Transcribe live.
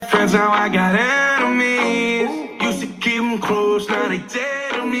friends, now I got enemies. Used to keep them close, now they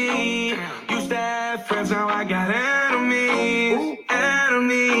dead to me. Used to have friends, now I got enemies.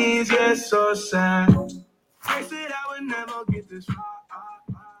 Enemies, yeah, so sad. I said I would never get this far.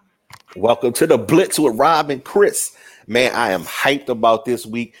 Welcome to the Blitz with Rob and Chris. Man, I am hyped about this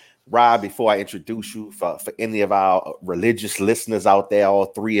week. Rob, before I introduce you, for any of our religious listeners out there, all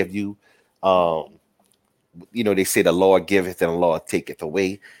three of you, they say the Lord giveth and the Lord taketh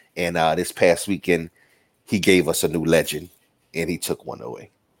away. And this past weekend, he gave us a new legend and he took one away.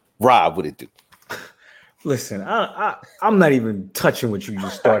 Rob, what it do? Listen, I'm not even touching what you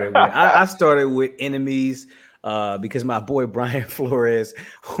just started with. I started with enemies because my boy Brian Flores,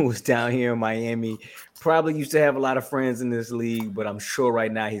 who was down here in Miami, probably used to have a lot of friends in this league, but I'm sure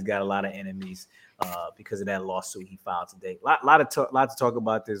right now he's got a lot of enemies because of that lawsuit he filed today. Lot to talk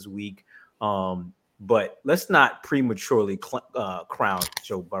about this week. But let's not prematurely crown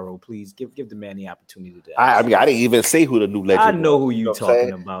Joe Burrow. Please give the man the opportunity to. I didn't even say who the new legend. I know who you're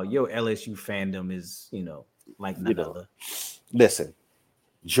talking about. Your LSU fandom is, like none other. Listen,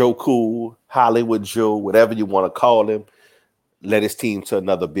 Joe Cool, Hollywood Joe, whatever you want to call him, led his team to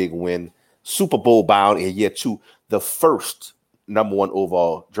another big win. Super Bowl bound in year 2, the first number 1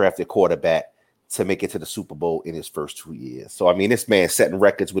 overall drafted quarterback to make it to the Super Bowl in his first 2 years. So, I mean, this man setting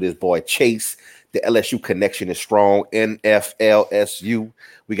records with his boy Chase. The LSU connection is strong. NFLSU.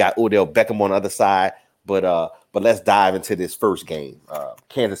 We got Odell Beckham on the other side. But let's dive into this first game.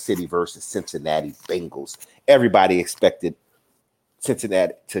 Kansas City versus Cincinnati Bengals. Everybody expected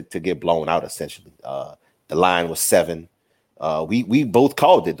Cincinnati to get blown out, essentially. The line was 7. We both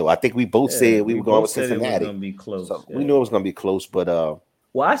called it, though. I think we both said we were going with Cincinnati. It was going to be close. So we knew it was going to be close, but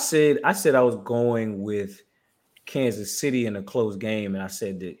well, I said I was going with Kansas City in a close game, and I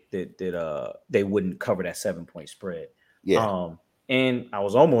said that they wouldn't cover that 7-point spread. Yeah. And I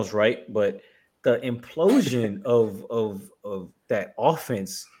was almost right, but the implosion of that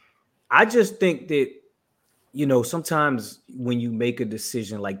offense, I just think that sometimes when you make a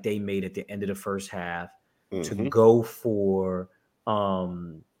decision like they made at the end of the first half to go for a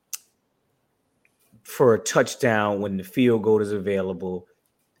touchdown when the field goal is available.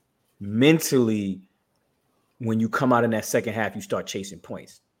 Mentally, when you come out in that second half, you start chasing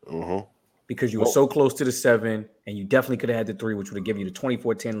points because you were so close to the 7, and you definitely could have had the 3, which would have given you the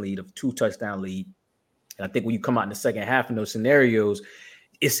 24-10 lead of 2-touchdown lead. And I think when you come out in the second half in those scenarios,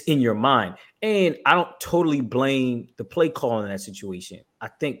 it's in your mind. And I don't totally blame the play call in that situation. I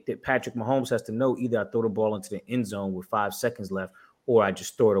think that Patrick Mahomes has to know either I throw the ball into the end zone with 5 seconds left, or I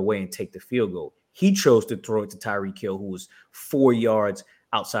just throw it away and take the field goal. He chose to throw it to Tyreek Hill, who was 4 yards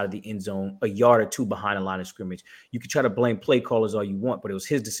outside of the end zone, a yard or 2 behind the line of scrimmage. You can try to blame play callers all you want, but it was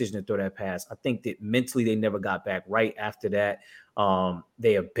his decision to throw that pass. I think that mentally they never got back right after that.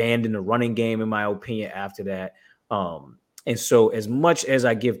 They abandoned the running game, in my opinion, after that. And so as much as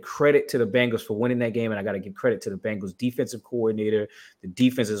I give credit to the Bengals for winning that game, and I got to give credit to the Bengals defensive coordinator, the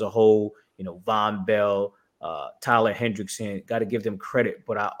defense as a whole, Von Bell, Tyler Hendrickson, got to give them credit.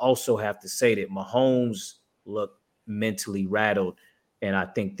 But I also have to say that Mahomes looked mentally rattled. And I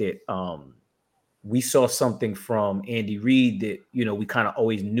think that we saw something from Andy Reid that, we kind of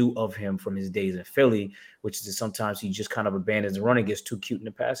always knew of him from his days in Philly, which is that sometimes he just kind of abandons the run and gets too cute in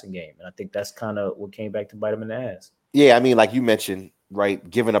the passing game. And I think that's kind of what came back to bite him in the ass. Yeah, I mean, like you mentioned, right,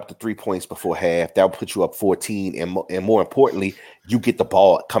 giving up the 3 points before half, that'll put you up 14. And more importantly, you get the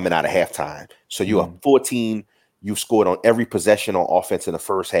ball coming out of halftime. So you're up 14. You scored on every possession on offense in the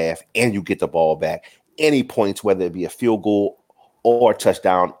first half, and you get the ball back. Any points, whether it be a field goal or a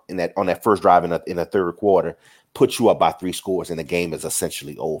touchdown on that first drive in the third quarter, puts you up by 3 scores, and the game is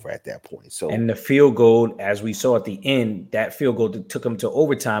essentially over at that point. So, and the field goal, as we saw at the end, that field goal that took them to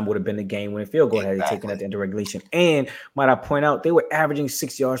overtime would have been the game-winning field goal had they taken at the end of regulation. And might I point out, they were averaging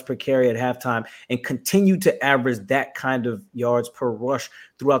 6 yards per carry at halftime and continued to average that kind of yards per rush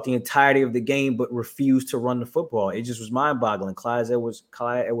throughout the entirety of the game, but refused to run the football. It just was mind-boggling. Clyde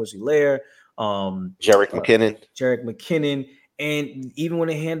Edwards-Helaire, Jerick McKinnon. And even when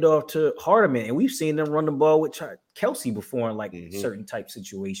they hand off to Hardeman, and we've seen them run the ball with Kelsey before in certain type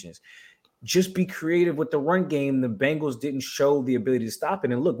situations. Just be creative with the run game. The Bengals didn't show the ability to stop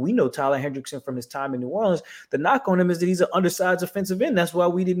it. And look, we know Tyler Hendrickson from his time in New Orleans. The knock on him is that he's an undersized offensive end. That's why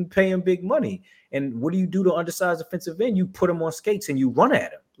we didn't pay him big money. And what do you do to undersized offensive end? You put him on skates and you run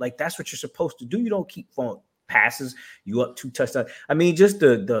at him. Like, that's what you're supposed to do. You don't keep throwing passes. You up 2 touchdowns. I mean, just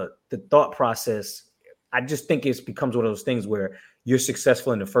the thought process. I just think it becomes one of those things where you're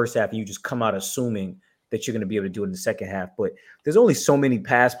successful in the first half and you just come out assuming that you're going to be able to do it in the second half. But there's only so many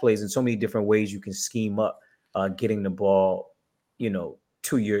pass plays and so many different ways you can scheme up getting the ball,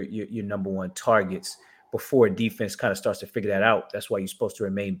 to your number one targets before a defense kind of starts to figure that out. That's why you're supposed to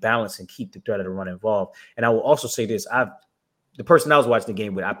remain balanced and keep the threat of the run involved. And I will also say this: the person I was watching the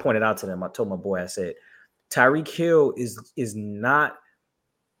game with, I pointed out to them. I told my boy, I said, Tyreek Hill is not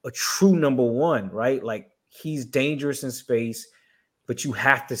a true number one, right? Like, he's dangerous in space, but you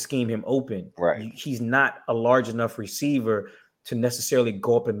have to scheme him open. Right. He's not a large enough receiver to necessarily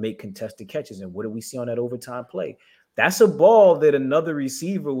go up and make contested catches. And what did we see on that overtime play? That's a ball that another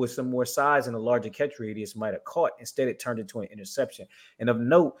receiver with some more size and a larger catch radius might have caught. Instead, it turned into an interception. And of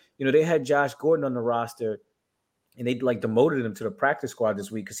note, they had Josh Gordon on the roster, and they demoted him to the practice squad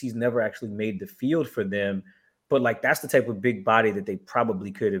this week because he's never actually made the field for them. But that's the type of big body that they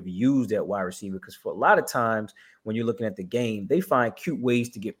probably could have used at wide receiver, because for a lot of times when you're looking at the game, they find cute ways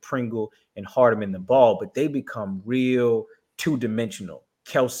to get Pringle and Hardeman the ball, but they become real two-dimensional.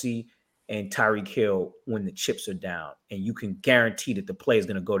 Kelsey and Tyreek Hill when the chips are down, and you can guarantee that the play is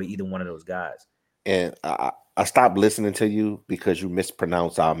going to go to either one of those guys. And I stopped listening to you because you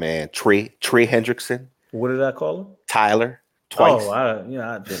mispronounced our man Trey Hendrickson. What did I call him? Tyler. Twice. Oh,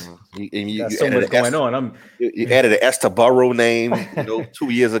 you so much going on. You added an S to Burrow name, 2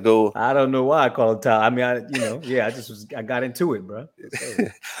 years ago. I don't know why I call him Tyler. I mean, I got into it, bro.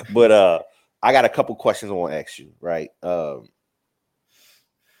 But I got a couple questions I want to ask you, right?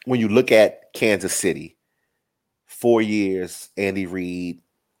 When you look at Kansas City, 4 years, Andy Reid,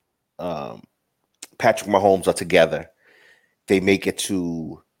 Patrick Mahomes are together. They make it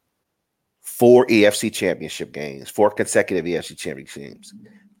to 4 AFC championship games, 4 consecutive AFC championship games,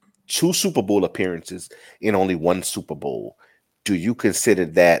 2 Super Bowl appearances, and only 1 Super Bowl. Do you consider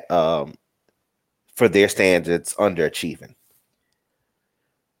that, for their standards, underachieving?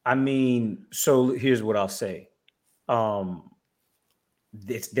 I mean, so here's what I'll say.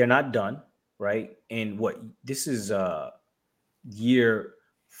 They're not done, right? And this is year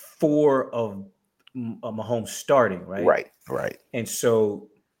 4 of Mahomes starting, right? Right. And so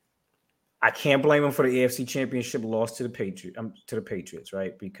I can't blame him for the AFC Championship loss to the Patriots,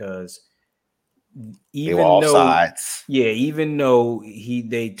 right? Because even though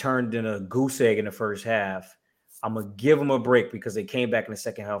they turned in a goose egg in the first half, I'm gonna give them a break because they came back in the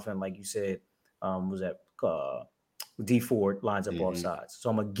second half, and like you said, D Ford lines up both sides. So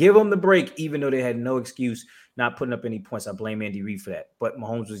I'm gonna give them the break, even though they had no excuse not putting up any points. I blame Andy Reid for that, but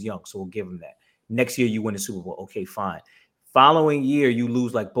Mahomes was young, so we'll give him that. Next year, you win the Super Bowl. Okay, fine. Following year, you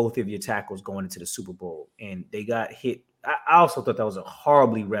lose both of your tackles going into the Super Bowl, and they got hit. I also thought that was a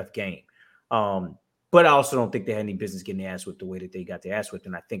horribly ref game. But I also don't think they had any business getting their ass whipped the way that they got their ass whipped.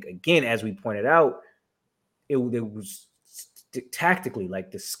 And I think, again, as we pointed out, it was tactically,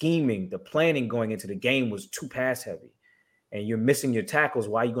 the scheming, the planning going into the game was too pass heavy. And you're missing your tackles.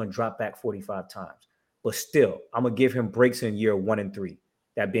 Why are you going to drop back 45 times? But still, I'm going to give him breaks in year 1 and 3,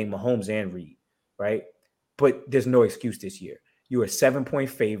 that being Mahomes and Reid, right? But there's no excuse this year. You're a 7-point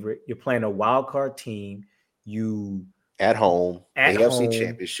favorite. You're playing a wild card team. You at home, AFC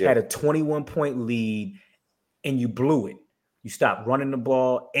Championship, had a 21-point lead, and you blew it. You stopped running the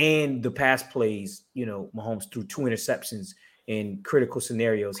ball, and the pass plays. Mahomes threw 2 interceptions in critical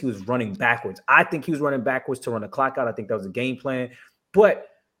scenarios. He was running backwards. I think he was running backwards to run the clock out. I think that was a game plan. But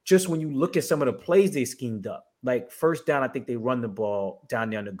just when you look at some of the plays they schemed up, first down, I think they run the ball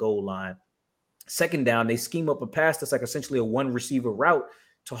down there on the goal line. Second down, they scheme up a pass that's essentially a 1 receiver route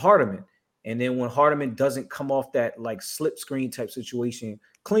to Hardeman. And then when Hardeman doesn't come off that slip screen type situation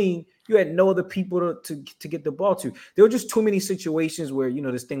clean, you had no other people to get the ball to. There were just too many situations where,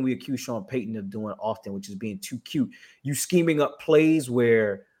 this thing we accuse Sean Payton of doing often, which is being too cute. You scheming up plays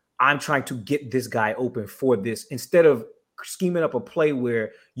where I'm trying to get this guy open for this, instead of scheming up a play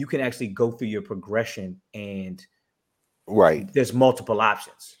where you can actually go through your progression and there's multiple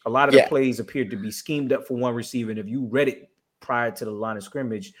options. A lot of the plays appeared to be schemed up for 1 receiver. And if you read it prior to the line of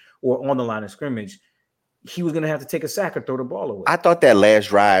scrimmage or on the line of scrimmage, he was going to have to take a sack or throw the ball away. I thought that last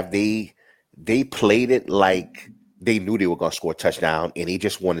drive, they played it like they knew they were going to score a touchdown, and they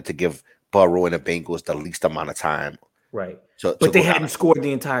just wanted to give Burrow and the Bengals the least amount of time. Right. But they hadn't scored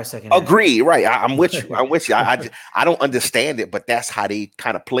the entire second half. Agree. Right. I'm with you. I don't understand it, but that's how they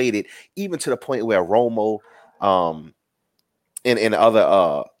kind of played it, even to the point where Romo and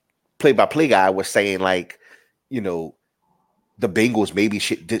other play-by-play guy was saying, the Bengals maybe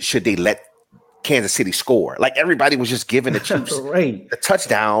should they let Kansas City score? Everybody was just giving the Chiefs the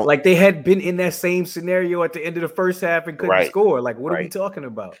touchdown. They had been in that same scenario at the end of the first half and couldn't score. What are we talking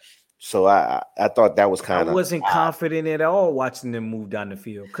about? So I thought that was kind of. I wasn't confident at all watching them move down the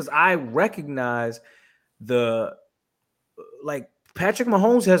field because I recognize Patrick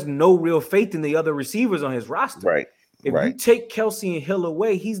Mahomes has no real faith in the other receivers on his roster. Right. If you take Kelsey and Hill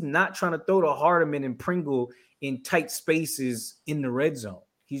away, he's not trying to throw to Hardeman and Pringle in tight spaces in the red zone.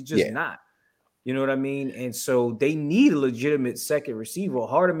 He's just not. You know what I mean? And so they need a legitimate second receiver.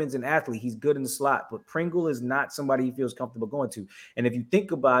 Hardeman's an athlete. He's good in the slot, but Pringle is not somebody he feels comfortable going to. And if you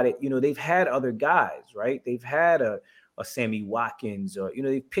think about it, they've had other guys, right? They've had a Sammy Watkins, or,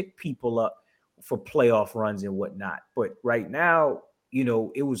 they've picked people up for playoff runs and whatnot. But right now,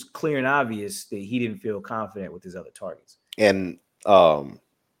 it was clear and obvious that he didn't feel confident with his other targets. And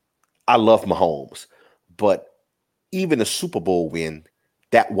I love Mahomes, but even the Super Bowl win,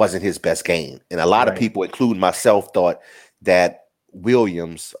 that wasn't his best game. And a lot of people, including myself, thought that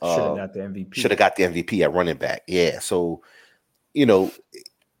Williams should have got the MVP at running back. Yeah. So,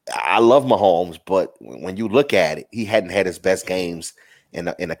 I love Mahomes, but when you look at it, he hadn't had his best games in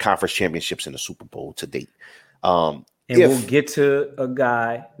the conference championships in the Super Bowl to date. We'll get to a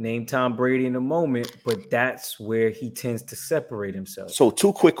guy named Tom Brady in a moment, but that's where he tends to separate himself. So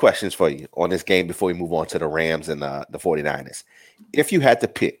 2 quick questions for you on this game before we move on to the Rams and the 49ers. If you had to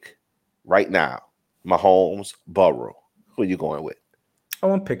pick right now, Mahomes, Burrow, who are you going with?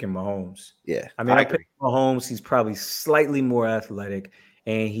 Oh, I'm picking Mahomes. Yeah. I mean, I'm picking Mahomes. He's probably slightly more athletic,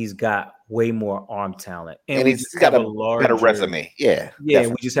 and he's got way more arm talent. And he's got a better resume. Yeah. Yeah,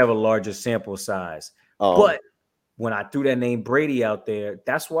 we just have a larger sample size. But when I threw that name Brady out there,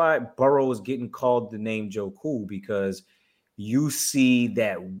 that's why Burrow is getting called the name Joe Cool, because you see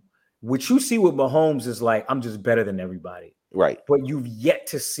that what you see with Mahomes is like, I'm just better than everybody. Right. But you've yet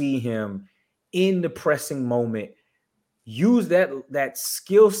to see him in the pressing moment use that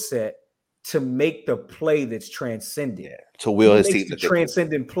skill set to make the play that's transcendent. Yeah. To will his team.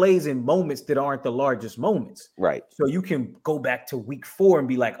 Transcendent plays in moments that aren't the largest moments. Right. So you can go back to week 4 and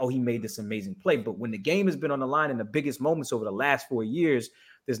be like, oh, he made this amazing play. But when the game has been on the line in the biggest moments over the last 4 years,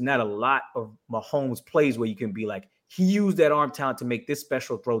 there's not a lot of Mahomes plays where you can be like, he used that arm talent to make this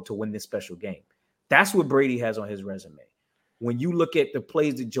special throw to win this special game. That's what Brady has on his resume. When you look at the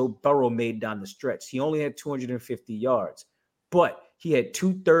plays that Joe Burrow made down the stretch, he only had 250 yards, but he had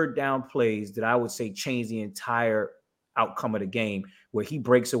 2 third down plays that I would say changed the entire outcome of the game, where he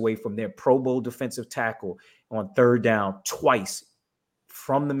breaks away from their Pro Bowl defensive tackle on third down twice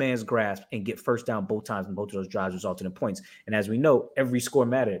from the man's grasp and get first down both times, and both of those drives resulted in points. And as we know, every score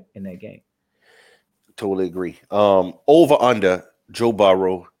mattered in that game. Totally agree. Over under Joe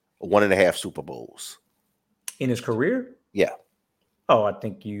Burrow 1.5 Super Bowls in his career. Yeah. Oh, I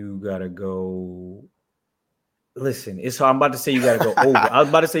think you gotta go. Listen, it's hard. I'm about to say you gotta go over. I was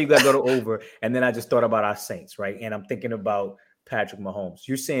about to say you gotta go to over, and then I just thought about our Saints, right? And I'm thinking about Patrick Mahomes.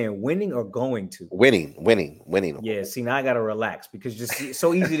 You're saying winning or going to? Winning. Yeah, see, now I gotta relax, because it's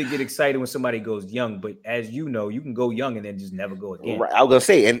so easy to get excited when somebody goes young, but as you know, you can go young and then just never go again. Right. I was gonna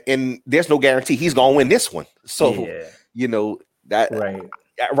say, and there's no guarantee he's gonna win this one. So that right.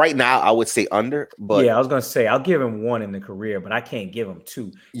 Right now, I would say under, but yeah, I was gonna say I'll give him 1 in the career, but I can't give him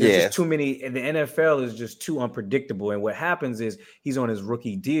 2. There's just too many. The NFL is just too unpredictable, and what happens is he's on his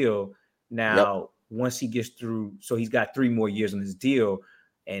rookie deal now. Yep. Once he gets through, so he's got 3 more years on his deal,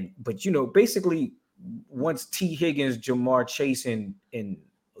 but basically, once T. Higgins, Jamar Chase, and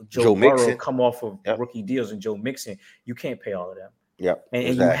Joe Burrow Mixon come off of rookie deals, and Joe Mixon, you can't pay all of them. Yep, and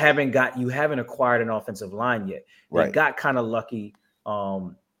exactly. you haven't acquired an offensive line yet. Right. They got kind of lucky.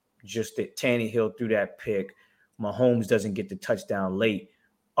 Just that Tannehill threw that pick. Mahomes doesn't get the touchdown late.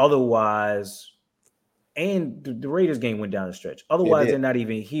 Otherwise, and the Raiders game went down the stretch. Otherwise, they're not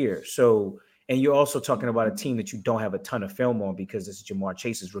even here. So, and you're also talking about a team that you don't have a ton of film on, because this is Jamar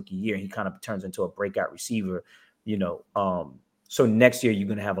Chase's rookie year. He kind of turns into a breakout receiver, So next year, you're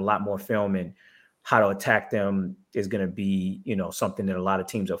going to have a lot more film, and how to attack them is going to be, something that a lot of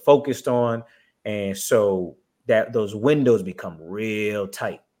teams are focused on. And so that those windows become real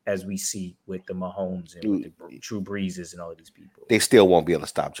tight, as we see with the Mahomes and with the Drew Breeses and all of these people. They still won't be able to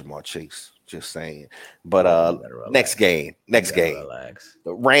stop Jamar Chase, just saying. But next game. Relax.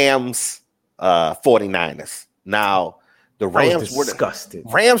 The Rams, 49ers. Now, the Rams were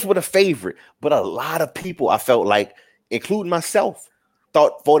the favorite, but a lot of people, I felt like, including myself,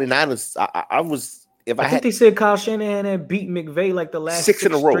 thought 49ers. I think they said Kyle Shanahan had beat McVay like the last 6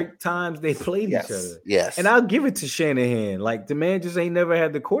 in a row straight times they played each other. Yes. And I'll give it to Shanahan. Like, the man just ain't never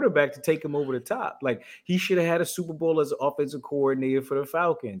had the quarterback to take him over the top. Like, he should have had a Super Bowl as an offensive coordinator for the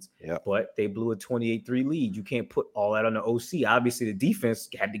Falcons. Yep. But they blew a 28-3 lead. You can't put all that on the OC. Obviously, the defense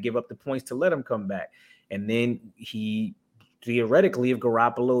had to give up the points to let him come back. And then he, theoretically, if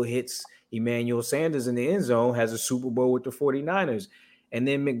Garoppolo hits Emmanuel Sanders in the end zone, has a Super Bowl with the 49ers. And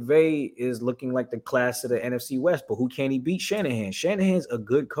then McVay is looking like the class of the NFC West, but who can he beat? Shanahan. Shanahan's a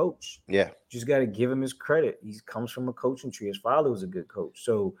good coach. Yeah. Just got to give him his credit. He comes from a coaching tree. His father was a good coach.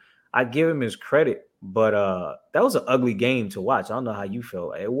 So I give him his credit. But that was an ugly game to watch. I don't know how you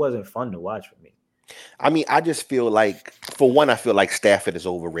felt. It wasn't fun to watch for me. I mean, I just feel like, for one, I feel like Stafford is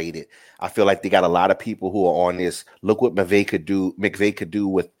overrated. I feel like they got a lot of people who are on this. Look what McVay could do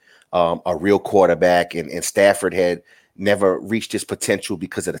with a real quarterback, and Stafford had never reached his potential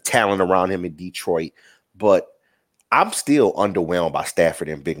because of the talent around him in Detroit. But I'm still underwhelmed by Stafford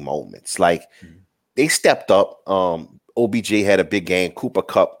in big moments. Like, they stepped up. OBJ had a big game. Cooper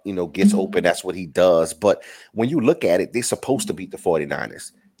Kupp, gets open. That's what he does. But when you look at it, they're supposed to beat the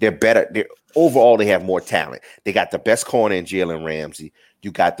 49ers. They're better. Overall, they have more talent. They got the best corner in Jalen Ramsey.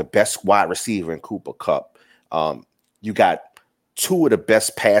 You got the best wide receiver in Cooper Kupp. You got two of the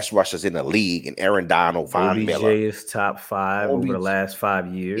best pass rushers in the league, and Aaron Donald, Von Miller. OBJ is top 5 over the last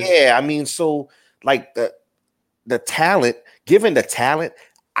 5 years. Yeah, I mean, so like the talent, given the talent,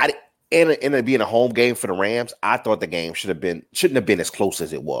 and it being a home game for the Rams, I thought the game shouldn't have been as close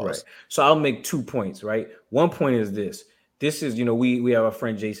as it was. Right. So I'll make 2 points, right? One point is this. This is, we have a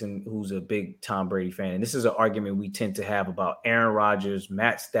friend, Jason, who's a big Tom Brady fan. And this is an argument we tend to have about Aaron Rodgers,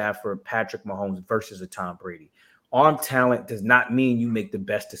 Matt Stafford, Patrick Mahomes versus a Tom Brady. Arm talent does not mean you make the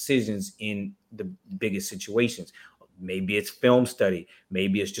best decisions in the biggest situations. Maybe it's film study.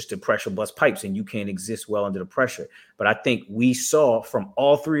 Maybe it's just a pressure bust pipes and you can't exist well under the pressure. But I think we saw from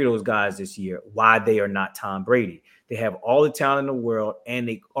all 3 of those guys this year why they are not Tom Brady. They have all the talent in the world, and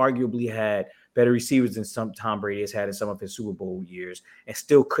they arguably had better receivers than some Tom Brady has had in some of his Super Bowl years, and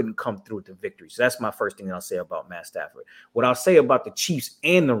still couldn't come through with the victory. So that's my first thing I'll say about Matt Stafford. What I'll say about the Chiefs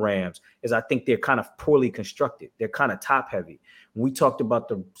and the Rams is I think they're kind of poorly constructed. They're kind of top heavy. When we talked about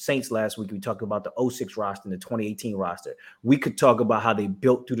the Saints last week, we talked about the 06 roster and the 2018 roster. We could talk about how they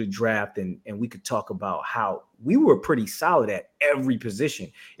built through the draft, and we could talk about how we were pretty solid at every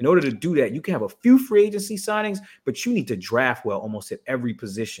position. In order to do that, you can have a few free agency signings, but you need to draft well almost at every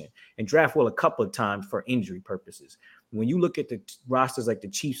position, and draft well a couple of times for injury purposes. When you look at the rosters like the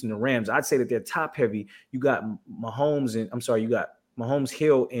Chiefs and the Rams, I'd say that they're top heavy. You got Mahomes,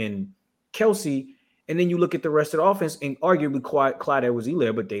 Hill, and Kelsey. And then you look at the rest of the offense, and arguably Clyde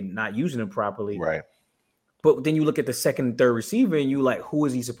Edwards-Helaire, but they're not using him properly. Right. But then you look at the second and third receiver, and you like, who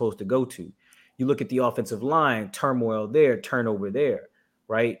is he supposed to go to? You look at the offensive line, turmoil there, turnover there,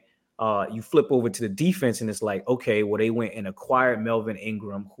 right? You flip over to the defense, and it's like, okay, well, they went and acquired Melvin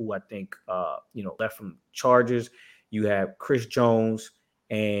Ingram, who I think, left from Chargers. You have Chris Jones,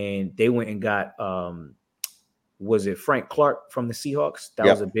 and they went and got was it Frank Clark from the Seahawks? That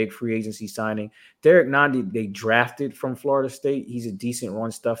was a big free agency signing. Derek Nandi, they drafted from Florida State. He's a decent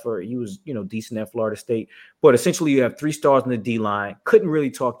run stuffer. He was, decent at Florida State. But essentially, you have 3 stars in the D-line. Couldn't really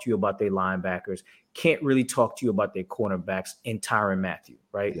talk to you about their linebackers. Can't really talk to you about their cornerbacks and Tyrann Mathieu,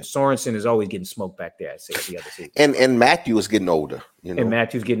 right? Yeah. Sorensen is always getting smoked back there, I'd say, the other side. And Mathieu is getting older, And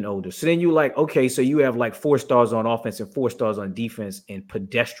Matthew's getting older. So then you like, okay, so you have like 4 stars on offense and 4 stars on defense and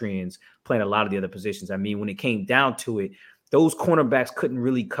pedestrians playing a lot of the other positions. I mean, when it came down to it, those cornerbacks couldn't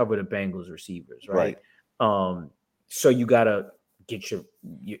really cover the Bengals receivers, right? So you got to get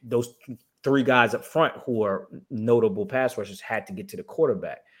those 3 guys up front who are notable pass rushers had to get to the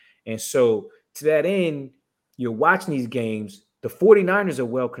quarterback. And so to that end, you're watching these games. The 49ers are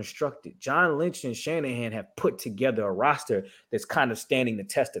well constructed. John Lynch and Shanahan have put together a roster that's kind of standing the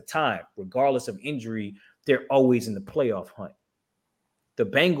test of time. Regardless of injury, they're always in the playoff hunt. The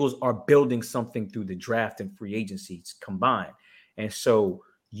Bengals are building something through the draft and free agencies combined. And so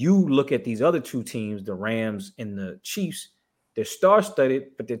you look at these other 2 teams, the Rams and the Chiefs, they're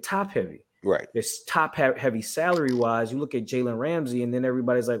star-studded, but they're top-heavy. Right. This top heavy salary wise. You look at Jalen Ramsey, and then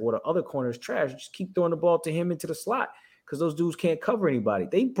everybody's like, well, the other corner is trash. Just keep throwing the ball to him into the slot because those dudes can't cover anybody.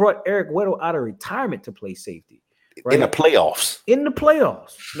 They brought Eric Weddle out of retirement to play safety. Right? In the playoffs.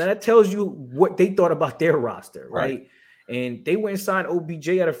 Now that tells you what they thought about their roster, right? And they went and signed OBJ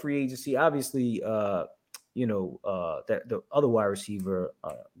out of free agency. Obviously, that the other wide receiver,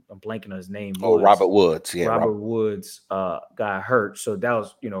 I'm blanking on his name. Robert Woods. Yeah, Robert Woods got hurt, so that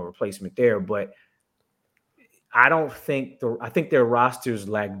was replacement there. But I think their rosters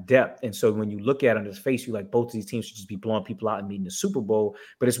lack depth, and so when you look at it on his face, you like both of these teams should just be blowing people out and meeting the Super Bowl.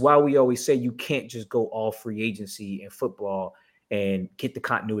 But it's why we always say you can't just go all free agency in football and get the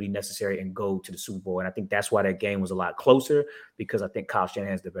continuity necessary and go to the Super Bowl. And I think that's why that game was a lot closer, because I think Kyle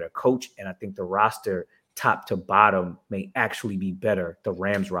Shanahan's the better coach, and I think the roster top to bottom may actually be better. The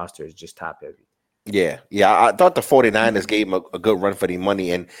Rams roster is just top heavy. Yeah. I thought the 49ers gave him a good run for the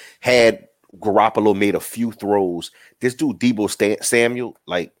money and had Garoppolo made a few throws. This dude, Debo Samuel,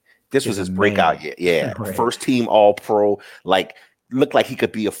 like this was his breakout year. Yeah, Right. first team All Pro. Like looked like he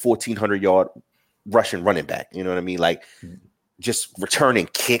could be a 1,400-yard rushing running back. You know what I mean? Like just returning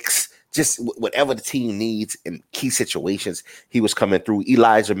kicks, just whatever the team needs in key situations, he was coming through.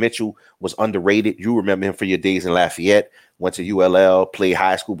 Elijah Mitchell was underrated. You remember him for your days in Lafayette. Went to ULL, played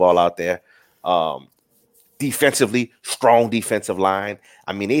high school ball out there. Defensively, strong defensive line.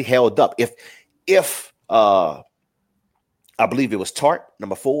 I mean, they held up. If I believe it was Tart,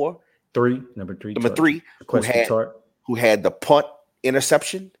 number three, who had the punt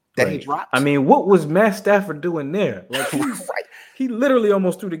interception that he dropped. I mean, what was Matt Stafford doing there? Like he literally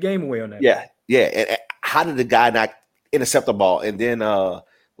almost threw the game away on that. Yeah. And how did the guy not intercept the ball? And then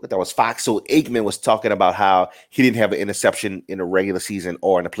what that was Fox. So Aikman was talking about how he didn't have an interception in the regular season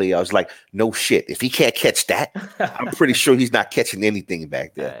or in the playoffs. Like, no shit. If he can't catch that, I'm pretty sure he's not catching anything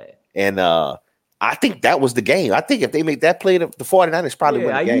back there. Right. And I think that was the game. I think if they make that play, the 49ers probably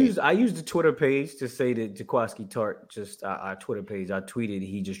win the game. I used the Twitter page to say that Jaquaski Tart just our Twitter page. I tweeted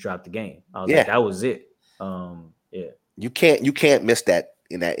he just dropped the game. I was like, that was it. You can't miss that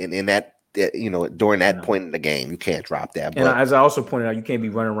in that during that point in the game. You can't drop that. But, and as I also pointed out, you can't be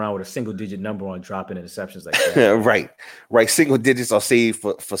running around with a single digit number on dropping interceptions like that. right. Single digits are saved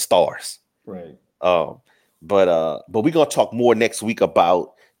for stars. Right. But we're gonna talk more next week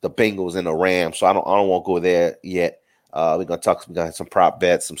about the Bengals and the Rams. So I don't want to go there yet. We're gonna have some prop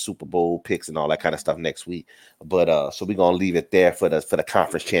bets, some Super Bowl picks, and all that kind of stuff next week. But so we're gonna leave it there for the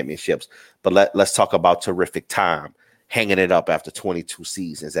conference championships. But let's talk about terrific time, hanging it up after 22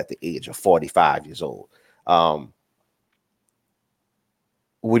 seasons at the age of 45 years old. What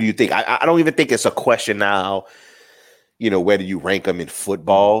do you think? I don't even think it's a question now. Whether you rank him in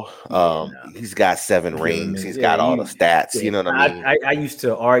football, he's got 7 rings. He's got all the stats. You know what I mean? I used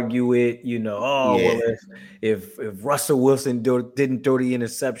to argue it. Well, if Russell Wilson didn't throw the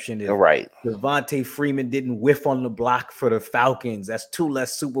interception, if Devontae Freeman didn't whiff on the block for the Falcons, that's 2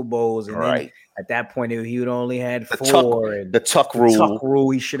 less Super Bowls. And then at that point, he would only had 4. The Tuck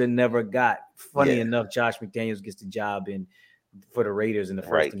rule he should have never got. Funny enough, Josh McDaniels gets the job for the Raiders, and the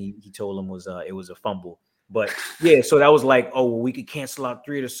first thing he told him was it was a fumble. But so that was like, we could cancel out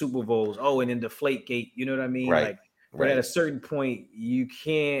 3 of the Super Bowls. And then Deflategate, you know what I mean? But at a certain point, you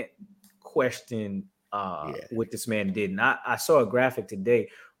can't question what this man did. And I saw a graphic today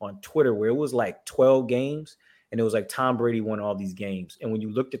on Twitter where it was like 12 games, and it was like Tom Brady won all these games. And when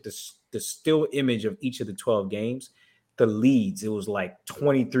you looked at the still image of each of the 12 games, the leads, it was like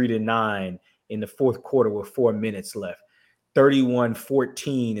 23-9 in the fourth quarter with 4 minutes left.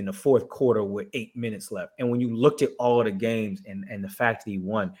 31-14 in the fourth quarter with 8 minutes left. And when you looked at all of the games and the fact that he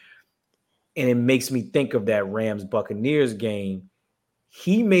won, and it makes me think of that Rams-Buccaneers game,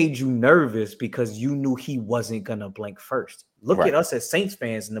 he made you nervous because you knew he wasn't going to blink first. Look at us as Saints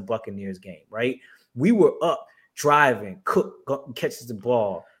fans in the Buccaneers game, right? We were up, driving, Cook catches the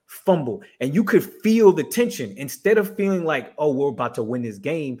ball, fumble, and you could feel the tension. Instead of feeling like, we're about to win this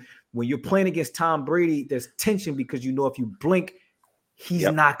game, when you're playing against Tom Brady, there's tension because if you blink, he's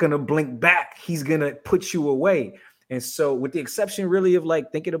not going to blink back. He's going to put you away. And so with the exception really of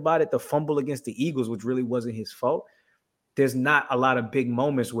like thinking about it, the fumble against the Eagles, which really wasn't his fault, there's not a lot of big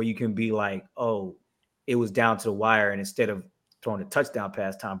moments where you can be like, it was down to the wire. And instead of throwing a touchdown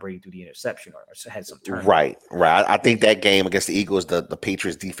pass, Tom Brady threw the interception or had some turn. Right. I think that game against the Eagles, the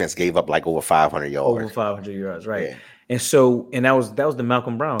Patriots defense gave up like over 500 yards. Over 500 yards, right. Yeah. And that was the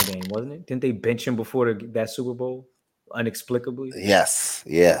Malcolm Brown game, wasn't it? Didn't they bench him before that Super Bowl? Inexplicably? Yes,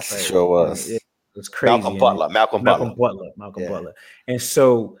 right. Sure was. It was crazy. Malcolm Butler. And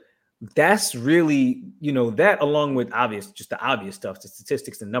so that's really, that along with the obvious stuff, the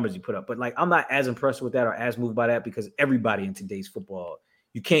statistics, the numbers you put up. But like, I'm not as impressed with that or as moved by that because everybody in today's football,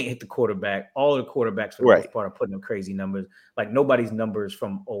 you can't hit the quarterback. All of the quarterbacks for the most part are putting up crazy numbers. Like nobody's numbers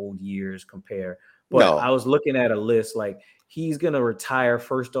from old years compare. But I was looking at a list like he's going to retire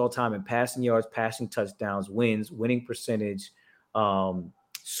first all time in passing yards, passing touchdowns, wins, winning percentage,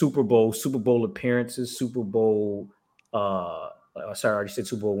 Super Bowl appearances, Super Bowl. I already said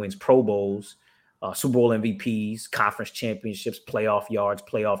Super Bowl wins, Pro Bowls, Super Bowl MVPs, conference championships, playoff yards,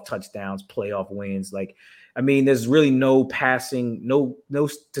 playoff touchdowns, playoff wins. Like, I mean, there's really no passing, no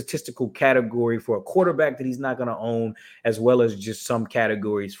statistical category for a quarterback that he's not going to own, as well as just some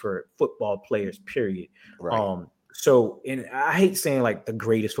categories for football players, period. Right. And I hate saying like the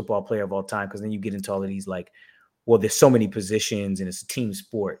greatest football player of all time, because then you get into all of these like, well, there's so many positions and it's a team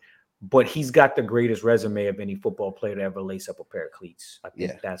sport, but he's got the greatest resume of any football player to ever lace up a pair of cleats. I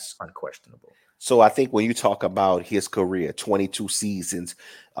think that's unquestionable. So I think when you talk about his career, 22 seasons,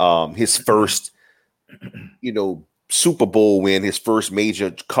 his first, Super Bowl win, his first major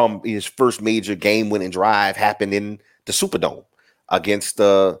game winning drive happened in the Superdome against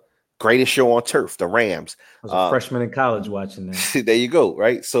the greatest show on turf, the Rams. I was a freshman in college watching that. There you go,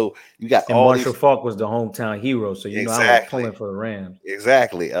 right? So you got And all Marshall these. Faulk was the hometown hero, so I was pulling for the Rams.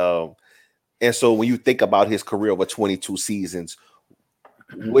 Exactly. And so when you think about his career over 22 seasons,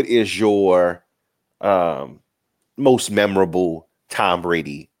 what is your most memorable Tom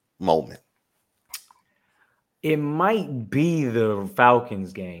Brady moment? It might be the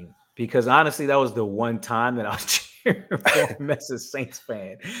Falcons game because honestly, that was the one time that I was cheering for him as a Saints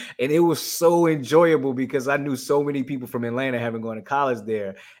fan. And it was so enjoyable because I knew so many people from Atlanta having gone to college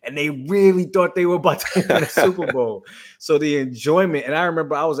there, and they really thought they were about to win a Super Bowl. So the enjoyment, and I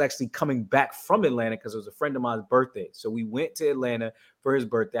remember I was actually coming back from Atlanta because it was a friend of mine's birthday. So we went to Atlanta for his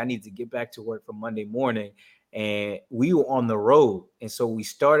birthday. I needed to get back to work for Monday morning. And we were on the road. And so we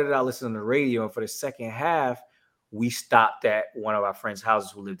started out listening to the radio. And for the second half, we stopped at one of our friends'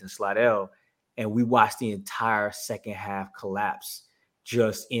 houses who lived in Slidell, and we watched the entire second half collapse,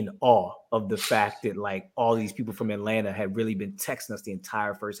 just in awe of the fact that like all these people from Atlanta had really been texting us the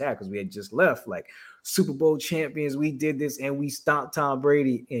entire first half because we had just left, like Super Bowl champions. We did this and we stopped Tom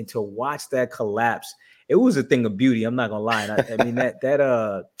Brady, and to watch that collapse, it was a thing of beauty. I'm not gonna lie. I mean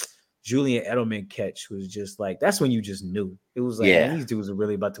that Julian Edelman catch was just like, that's when you just knew. It was like, man, these dudes are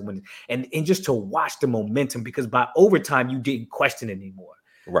really about to win. And just to watch the momentum, because by overtime, you didn't question it anymore.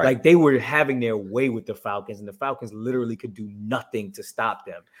 Right. Like they were having their way with the Falcons, and the Falcons literally could do nothing to stop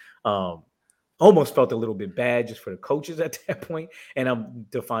them. Almost felt a little bit bad just for the coaches at that point. And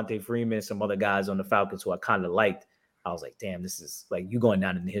Devontae Freeman, some other guys on the Falcons who I kind of liked. I was like, damn, this is like you going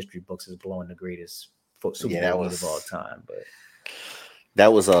down in the history books as blowing the greatest Super Bowl lead of all time. But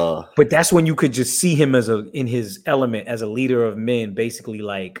that was but that's when you could just see him in his element as a leader of men. Basically,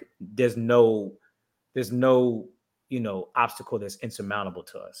 like there's no obstacle that's insurmountable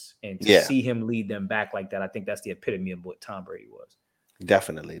to us, and to see him lead them back like that, I think that's the epitome of what Tom Brady was.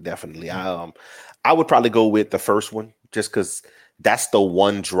 Definitely. I would probably go with the first one just because that's the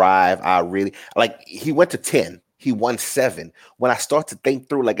one drive I really like. He went to 10. He won 7. When I start to think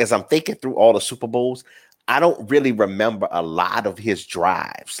through, like as I'm thinking through all the Super Bowls, I don't really remember a lot of his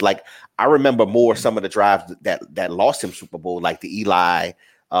drives. Like I remember more some of the drives that lost him Super Bowl, like the Eli,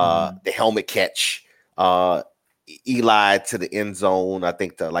 the helmet catch, Eli to the end zone. I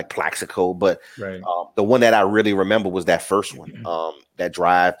think the like Plaxico, but the one that I really remember was that first one, that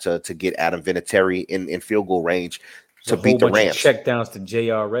drive to get Adam Vinatieri in field goal range to beat the Rams. Checkdowns to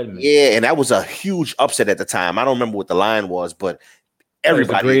J.R. Redmond. Yeah, and that was a huge upset at the time. I don't remember what the line was, but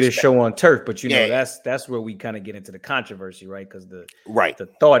everybody the greatest show on turf. But that's where we kind of get into the controversy, right? Because the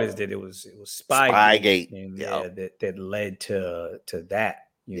thought is that it was Spygate, and that led to that.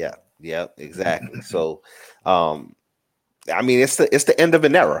 Yeah, exactly. So, I mean, it's the end of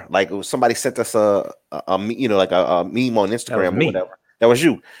an era. Like somebody sent us a meme on Instagram or whatever. That was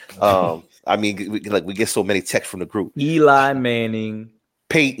you. I mean, we get so many texts from the group. Eli Manning,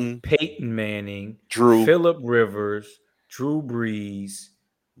 Peyton Manning, Drew, Phillip Rivers, Drew Brees,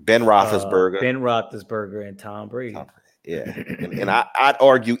 Ben Roethlisberger, and Tom Brady. Yeah, and I'd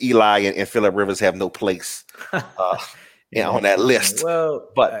argue Eli and Phillip Rivers have no place on that list. Well,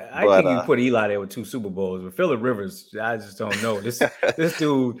 but I think you put Eli there with 2 Super Bowls, but Phillip Rivers, I just don't know. This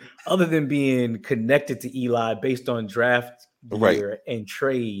dude, other than being connected to Eli based on draft year and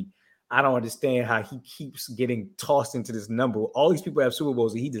trade, I don't understand how he keeps getting tossed into this number. All these people have Super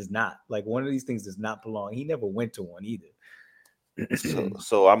Bowls and he does not. Like one of these things does not belong. He never went to one either.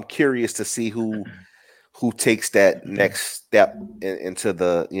 So I'm curious to see who takes that next step into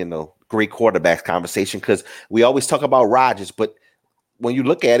the great quarterbacks conversation, because we always talk about Rodgers, but when you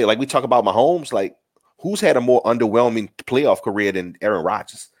look at it, like we talk about Mahomes, like who's had a more underwhelming playoff career than Aaron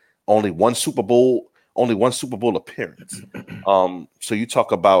Rodgers? Only one Super Bowl appearance. So you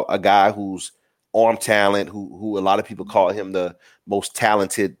talk about a guy who's arm talent, who a lot of people call him the most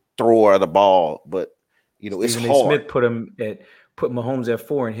talented thrower of the ball, but it's Stephen hard. Smith put Mahomes at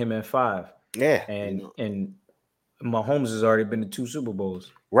 4 and him at 5. Yeah, and Mahomes has already been to 2 Super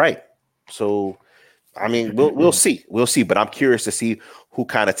Bowls. Right. So, I mean, we'll see. We'll see. But I'm curious to see who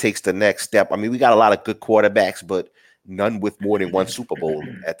kind of takes the next step. I mean, we got a lot of good quarterbacks, but none with more than one Super Bowl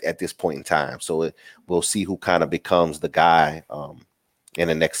at this point in time. So we'll see who kind of becomes the guy in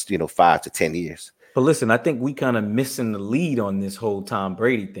the next 5 to 10 years. But listen, I think we kind of missing the lead on this whole Tom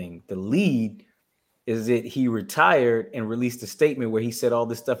Brady thing. The lead is that he retired and released a statement where he said all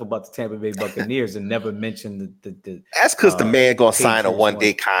this stuff about the Tampa Bay Buccaneers and never mentioned the That's because the man gonna sign a Patriots one.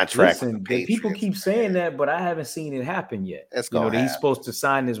 1-day contract. Listen, with the Patriots. people keep saying that, but I haven't seen it happen yet. It's you know, gonna that he's happen. supposed to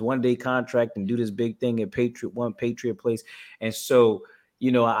sign this 1-day contract and do this big thing at Patriot Place. And so,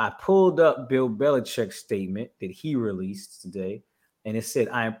 you know, I pulled up Bill Belichick's statement that he released today. And it said,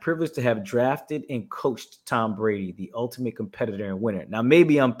 I am privileged to have drafted and coached Tom Brady, the ultimate competitor and winner. Now,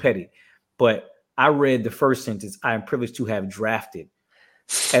 maybe I'm petty, but I read the first sentence, I am privileged to have drafted,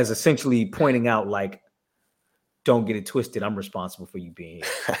 as essentially pointing out, like, don't get it twisted. I'm responsible for you being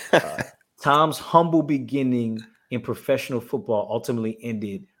here. Tom's humble beginning in professional football ultimately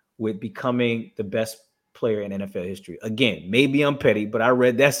ended with becoming the best player in NFL history. Again, maybe I'm petty, but I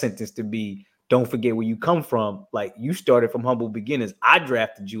read that sentence to be, don't forget where you come from. Like, you started from humble beginnings. I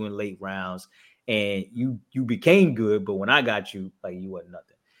drafted you in late rounds and you became good. But when I got you, like, you wasn't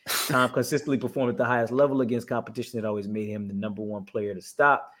nothing. Tom consistently performed at the highest level against competition that always made him the number one player to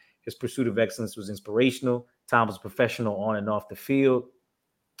stop. His pursuit of excellence was inspirational. Tom was professional on and off the field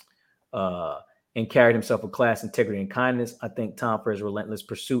and carried himself with class, integrity, and kindness. I thank Tom for his relentless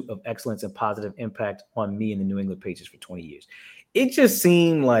pursuit of excellence and positive impact on me and the New England Patriots for 20 years. It just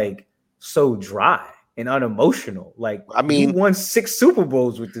seemed like so dry and unemotional. Like, I mean, you won 6 Super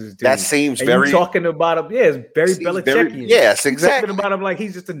Bowls with this dude. That seems and very talking about him. Yeah, it's very Belichickian. Yes, exactly. Talking about him like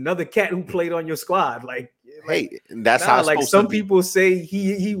he's just another cat who played on your squad. Like hey, that's how it's like supposed some to be. people say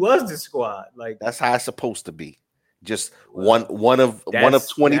he was the squad. Like, that's how it's supposed to be. Just one of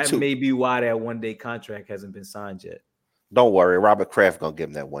 22. That may be why that 1-day contract hasn't been signed yet. Don't worry, Robert Kraft gonna give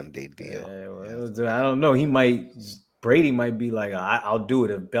him that 1-day deal. I don't know. Brady might be like, I'll do it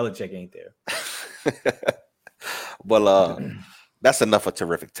if Belichick ain't there. Well, that's enough of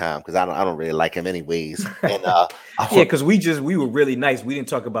terrific time because I don't really like him anyways. And because we were really nice. We didn't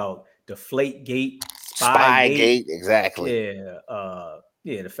talk about Deflategate, Spygate, exactly.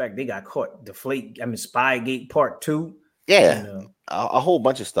 Yeah, the fact they got caught, Spygate Part 2. Yeah, you know. a whole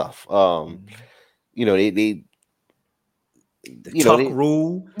bunch of stuff. You know, the Tuck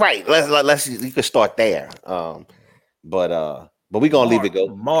rule, right? Let's you could start there. But we're gonna leave it go.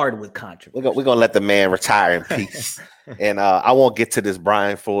 Marred with controversy. We're gonna let the man retire in peace. And I won't get to this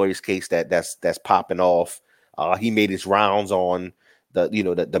Brian Flores case that's popping off. He made his rounds on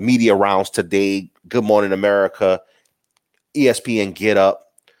the media rounds today. Good Morning America, ESPN Get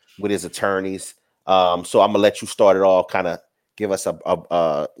Up with his attorneys. So I'm gonna let you start it all. Kind of give us a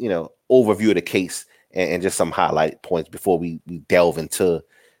overview of the case and just some highlight points before we delve into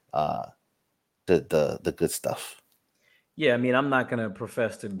the good stuff. Yeah, I mean, I'm not going to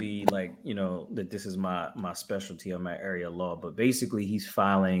profess to be like, that this is my specialty or my area of law, but basically he's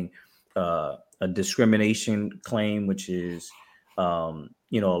filing a discrimination claim, which is, a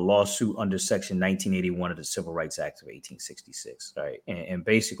lawsuit under Section 1981 of the Civil Rights Act of 1866, right? And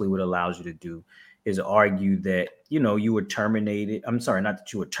basically what it allows you to do is argue that, you were terminated. I'm sorry, not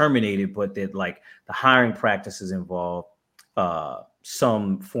that you were terminated, but that like the hiring practices involved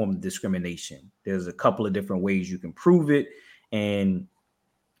some form of discrimination. There's a couple of different ways you can prove it. And,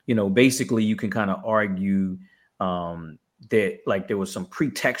 basically you can kind of argue that like there was some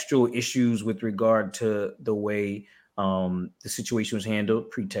pretextual issues with regard to the way the situation was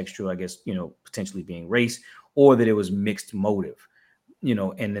handled. Pretextual, I guess, potentially being race, or that it was mixed motive,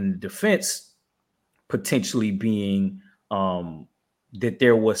 and then the defense potentially being that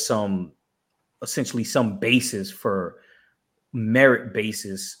there was essentially some basis for merit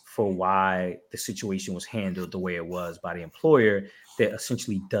basis for why the situation was handled the way it was by the employer that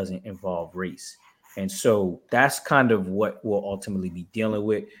essentially doesn't involve race. And so that's kind of what we'll ultimately be dealing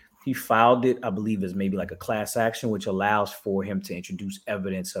with. He filed it, I believe, as maybe like a class action, which allows for him to introduce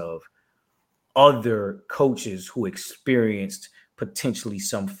evidence of other coaches who experienced potentially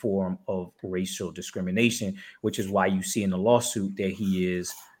some form of racial discrimination, which is why you see in the lawsuit that he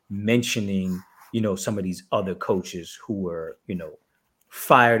is mentioning some of these other coaches who were,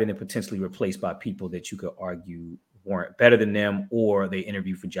 fired and then potentially replaced by people that you could argue weren't better than them, or they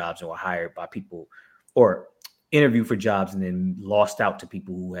interviewed for jobs and were hired by people, or interviewed for jobs and then lost out to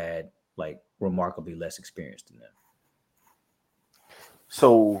people who had like remarkably less experience than them.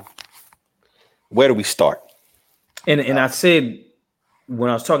 So where do we start? And I said, when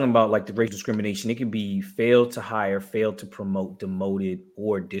I was talking about like the racial discrimination, it could be failed to hire, failed to promote, demoted,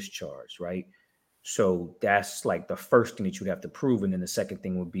 or discharged, right? So that's like the first thing that you would have to prove. And then the second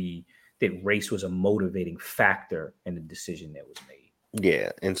thing would be that race was a motivating factor in the decision that was made.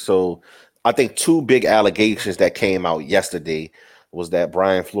 Yeah. And so I think 2 big allegations that came out yesterday was that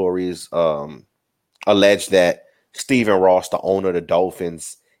Brian Flores alleged that Stephen Ross, the owner of the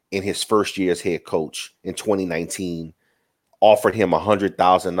Dolphins, in his first year as head coach in 2019 offered him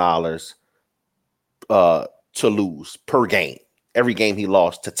 $100,000 to lose per game. Every game he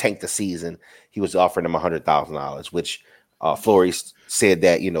lost to tank the season, he was offering him $100,000, which Flores said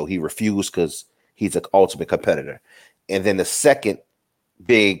that, he refused because he's an ultimate competitor. And then the second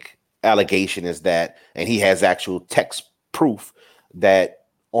big allegation is that, and he has actual text proof, that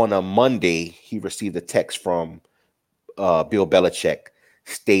on a Monday he received a text from Bill Belichick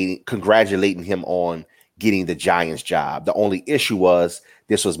congratulating him on getting the Giants job. The only issue was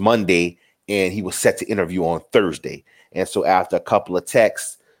this was Monday and he was set to interview on Thursday. And so after a couple of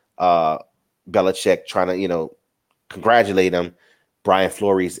texts, Belichick trying to, congratulate him, Brian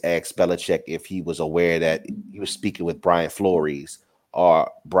Flores asked Belichick if he was aware that he was speaking with Brian Flores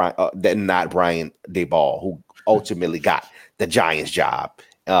or not Brian Daboll, who ultimately got the Giants job.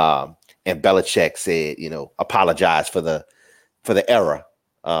 And Belichick said, apologize for the error.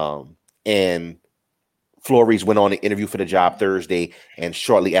 And Flores went on to interview for the job Thursday, and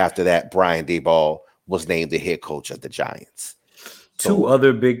shortly after that, Brian Daboll was named the head coach of the Giants. Two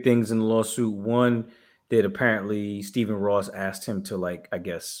other big things in the lawsuit. One, that apparently Stephen Ross asked him to,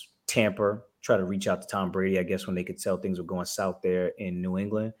 try to reach out to Tom Brady, I guess, when they could tell things were going south there in New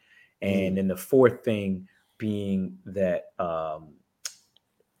England. And then the fourth thing being that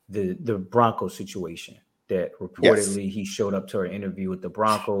the Broncos situation, that reportedly he showed up to an interview with the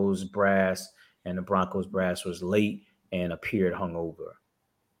Broncos brass, and the Broncos brass was late and appeared hungover.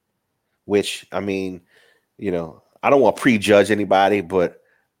 Which, I mean, I don't want to prejudge anybody, but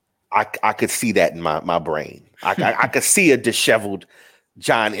I could see that in my brain. I could see a disheveled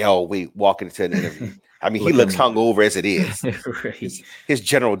John Elway walking into an interview. I mean, he looks hungover as it is. Right. His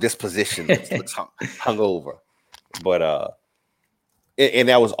general disposition looks hungover. But and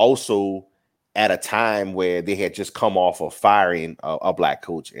that was also at a time where they had just come off of firing a black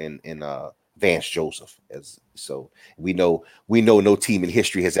coach in Vance Joseph. So we know no team in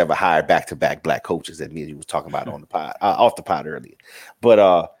history has ever hired back-to-back black coaches. That means he was talking about on the pod, off the pod earlier. But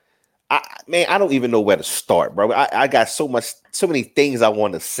I don't even know where to start, bro. I got so many things I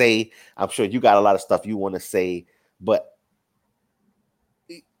want to say. I'm sure you got a lot of stuff you want to say, but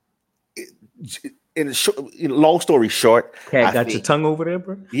long story short, Cat got your tongue over there,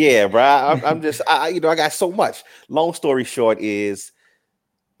 bro? Yeah, bro. I'm just, I got so much. Long story short is,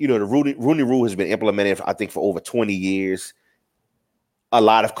 the Rooney Rule has been implemented, I think, for over 20 years. A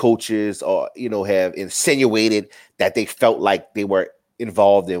lot of coaches, have insinuated that they felt like they were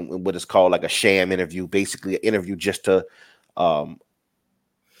involved in what is called like a sham interview, basically an interview just to, an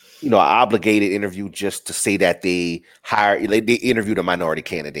obligated interview just to say that they interviewed a minority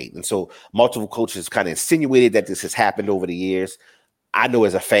candidate. And so multiple coaches kind of insinuated that this has happened over the years. I know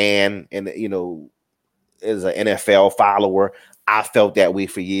as a fan and, as an NFL follower, I felt that way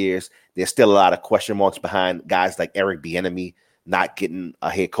for years. There's still a lot of question marks behind guys like Eric Bieniemy not getting a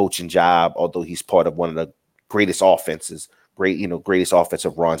head coaching job, although he's part of one of the greatest offenses, greatest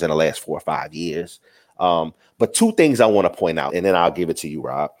offensive runs in the last 4 or 5 years. But two things I want to point out, and then I'll give it to you,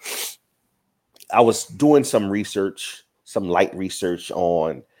 Rob. I was doing some light research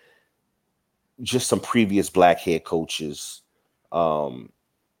on just some previous black head coaches. And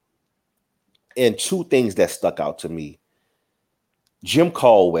two things that stuck out to me. Jim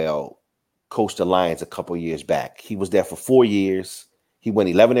Caldwell coached the Lions a couple of years back. He was there for 4 years. He went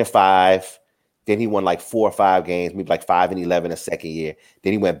 11-5. Then he won like 4 or 5 games, maybe like 5-11 the second year.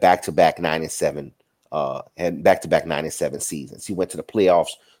 Then he went back-to-back 9-7, and back-to-back 9-7 seasons. He went to the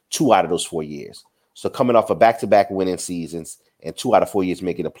playoffs 2 out of those 4 years. So coming off of back-to-back winning seasons and 2 out of 4 years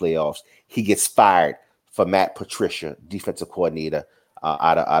making the playoffs, he gets fired for Matt Patricia, defensive coordinator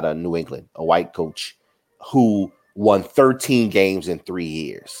out of New England, a white coach who won 13 games in 3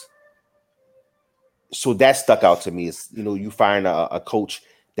 years. So that stuck out to me. Is you find a coach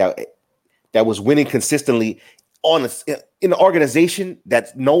that was winning consistently in an organization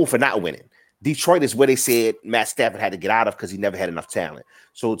that's known for not winning. Detroit is where they said Matt Stafford had to get out of because he never had enough talent.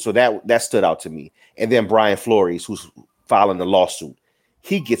 So that stood out to me. And then Brian Flores, who's filing the lawsuit,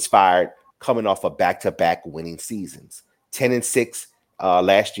 he gets fired coming off of back-to-back winning seasons. 10-6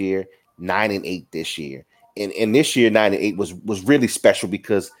 last year, 9-8 this year. And this year, 9-8 was really special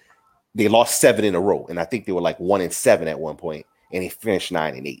because they lost 7 in a row. And I think they were like 1-7 at one point, and he finished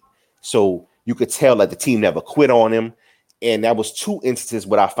 9-8. So you could tell that the team never quit on him. And that was 2 instances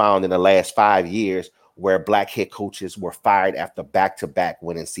what I found in the last 5 years where black head coaches were fired after back-to-back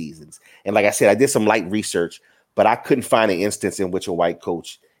winning seasons. And like I said, I did some light research, but I couldn't find an instance in which a white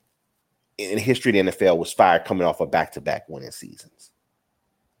coach in history of the NFL was fired coming off of back-to-back winning seasons.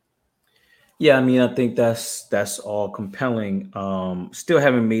 Yeah, I mean, I think that's all compelling. Still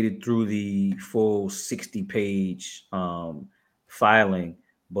haven't made it through the full 60-page filing,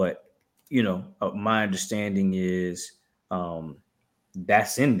 but my understanding is um,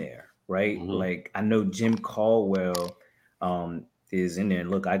 that's in there, right? Mm-hmm. Like I know Jim Caldwell is in there.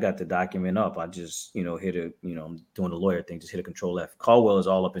 And look, I got the document up. I just hit I'm doing the lawyer thing. Just hit a control F. Caldwell is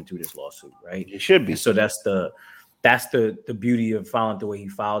all up into this lawsuit, right? It should And be. so that's the beauty of filing the way he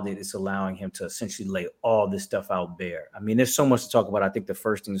filed it. It's allowing him to essentially lay all this stuff out bare. I mean, there's so much to talk about. I think the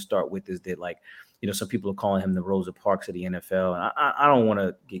first thing to start with is that, like, some people are calling him the Rosa Parks of the NFL, and I don't want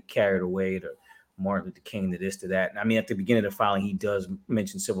to get carried away to Martin Luther King to this to that. And I mean, at the beginning of the filing, he does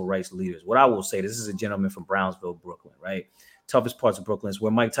mention civil rights leaders. What I will say, this is a gentleman from Brownsville, Brooklyn, right? Toughest parts of Brooklyn is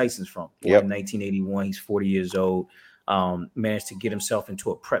where Mike Tyson's from. Born in Yep. 1981, he's 40 years old. Managed to get himself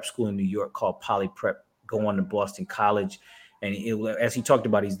into a prep school in New York called Poly Prep, go on to Boston College. And as he talked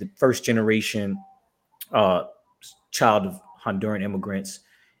about, he's the first generation uh, child of Honduran immigrants.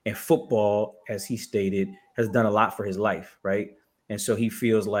 And football, as he stated, has done a lot for his life, right? And so he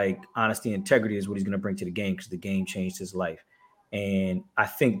feels like honesty and integrity is what he's going to bring to the game because the game changed his life. And I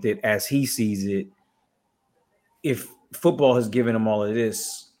think that as he sees it, if football has given him all of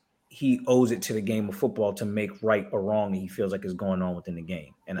this, he owes it to the game of football to make right or wrong that he feels like is going on within the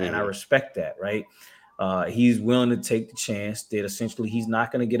game. And I respect that, right? He's willing to take the chance that essentially he's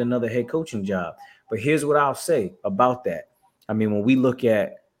not going to get another head coaching job. But here's what I'll say about that. I mean, when we look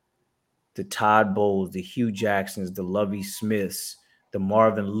at the Todd Bowles, the Hugh Jacksons, the Lovie Smiths, the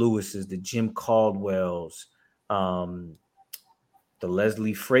Marvin Lewises, the Jim Caldwells, the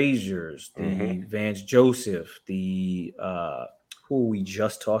Leslie Frazier's, the Vance Joseph, the who are we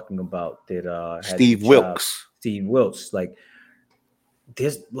just talking about that had the Steve job? Wilkes. Steve Wilkes. Like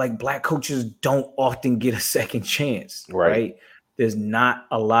there's like black coaches don't often get a second chance, Right. right? There's not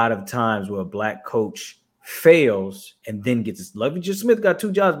a lot of times where a black coach fails and then gets this. Lovie Smith got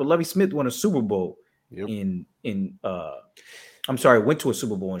 2 jobs, but Lovie Smith won a Super Bowl Yep. went to a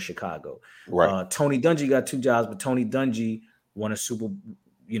Super Bowl in Chicago. Right. Tony Dungy got 2 jobs, but Tony Dungy won a Super.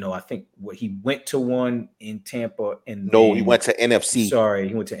 I think he went to one in Tampa, and No, then, he went to NFC. Sorry,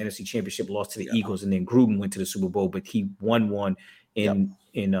 he went to NFC Championship, lost to the Eagles, and then Gruden went to the Super Bowl, but he won one in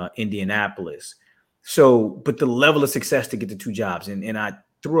Indianapolis. So, but the level of success to get the 2 jobs, and I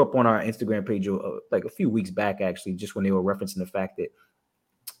threw up on our Instagram page like a few weeks back, actually, just when they were referencing the fact that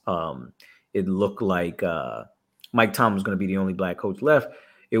it looked like Mike Tomlin was going to be the only black coach left.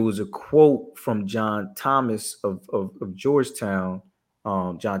 It was a quote from John Thomas of Georgetown,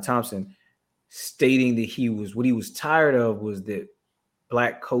 John Thompson, stating that what he was tired of was that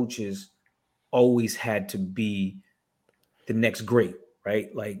black coaches always had to be the next great,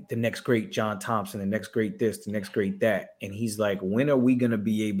 right? Like the next great John Thompson, the next great this, the next great that. And he's like, when are we going to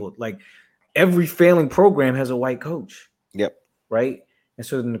be able, like every failing program has a white coach. Yep. Right. And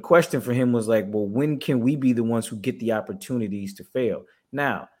so then the question for him was like, well, when can we be the ones who get the opportunities to fail?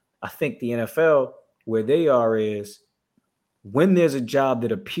 Now, I think the NFL, where they are, is when there's a job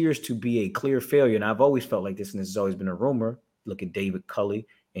that appears to be a clear failure, and I've always felt like this, and this has always been a rumor. Look at David Culley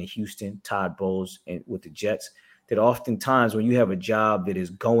in Houston, Todd Bowles and with the Jets, that oftentimes when you have a job that is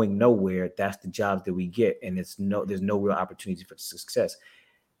going nowhere, that's the jobs that we get, and there's no real opportunity for success.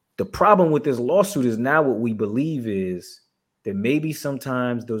 The problem with this lawsuit is now what we believe is that maybe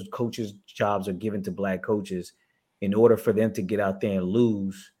sometimes those coaches' jobs are given to black coaches in order for them to get out there and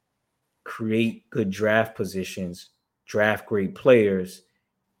lose, create good draft positions, draft great players,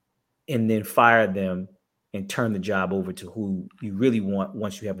 and then fire them and turn the job over to who you really want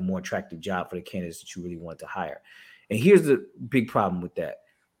once you have a more attractive job for the candidates that you really want to hire. And here's the big problem with that.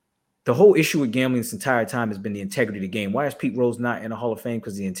 The whole issue with gambling this entire time has been the integrity of the game. Why is Pete Rose not in the Hall of Fame?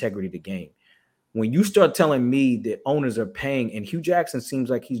 Because of the integrity of the game. When you start telling me that owners are paying, and Hugh Jackson seems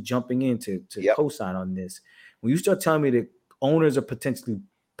like he's jumping in to co-sign on this. When you start telling me that owners are potentially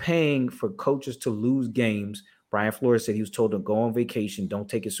paying for coaches to lose games, Brian Flores said he was told to go on vacation, don't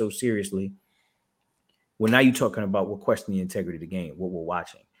take it so seriously. Well, now you're talking about we're questioning the integrity of the game, what we're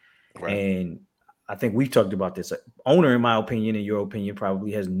watching. Right. And I think we've talked about this. Owner, in my opinion, and your opinion,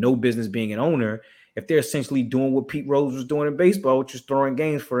 probably has no business being an owner if they're essentially doing what Pete Rose was doing in baseball, which is throwing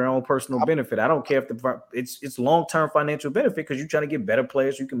games for their own personal benefit. I don't care if it's long-term financial benefit because you're trying to get better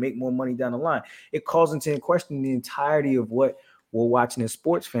players so you can make more money down the line. It calls into question the entirety of what we're watching as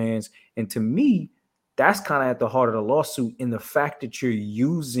sports fans. And to me, that's kind of at the heart of the lawsuit, in the fact that you're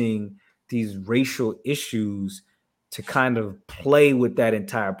using these racial issues to kind of play with that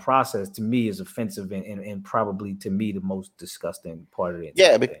entire process, to me, is offensive and probably, to me, the most disgusting part of it.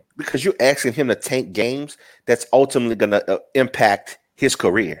 Yeah, because you're asking him to tank games that's ultimately going to impact his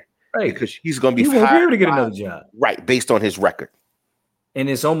career. Right. because he's going to be He won't be hired able to get another job. right based on his record. And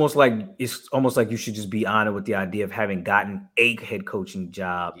it's almost like you should just be honored with the idea of having gotten a head coaching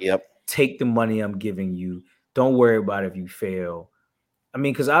job. Yep. Take the money I'm giving you. Don't worry about if you fail. I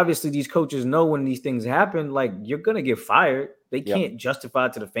mean, because obviously these coaches know when these things happen, like you're gonna get fired. They can't justify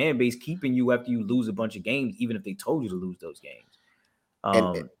to the fan base keeping you after you lose a bunch of games, even if they told you to lose those games.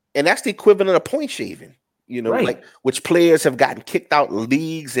 And that's the equivalent of point shaving. Right. Like which players have gotten kicked out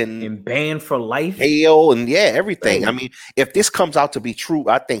leagues and banned for life. Jail and everything. Right. I mean, if this comes out to be true,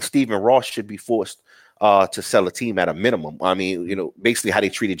 I think Stephen Ross should be forced to sell a team at a minimum. I mean, basically how they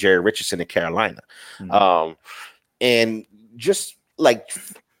treated Jerry Richardson in Carolina. And just like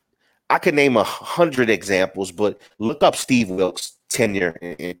I could name 100 examples, but look up Steve Wilkes' tenure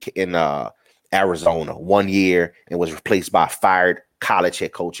in Arizona 1 year and was replaced by a fired college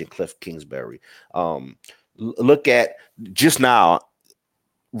head coach in Cliff Kingsbury. Look at just now,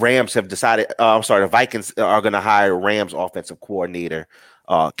 Rams have decided, the Vikings are going to hire Rams offensive coordinator,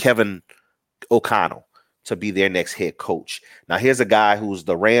 Kevin O'Connell, to be their next head coach. Now, here's a guy who's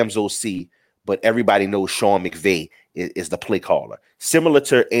the Rams OC, but everybody knows Sean McVay is the play caller, similar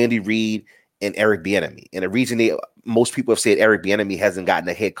to Andy Reid and Eric Bieniemy. And the reason most people have said Eric Bieniemy hasn't gotten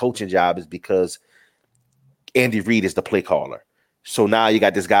a head coaching job is because Andy Reid is the play caller. So now you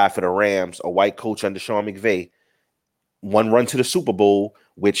got this guy for the Rams, a white coach under Sean McVay, one run to the Super Bowl,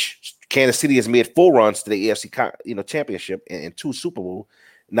 which Kansas City has made 4 runs to the AFC championship and 2 Super Bowl.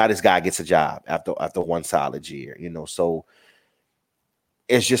 Now this guy gets a job after one solid year, so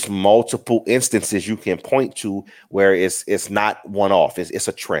it's just multiple instances you can point to where it's not one off. It's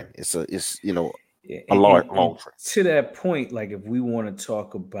a trend. It's a long trend. To that point, like if we want to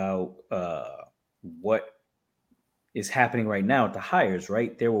talk about what is happening right now at the hires,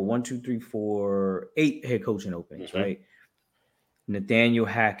 right? There were 1, 2, 3, 4, 8 head coaching openings, right? Nathaniel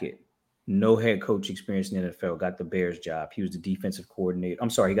Hackett, no head coach experience in the NFL, got the Bears job. He was the defensive coordinator. I'm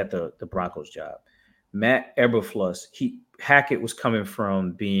sorry, he got the Broncos job. Matt Eberflus, Hackett was coming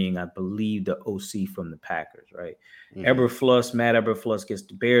from being, I believe, the OC from the Packers, right? Matt Eberflus gets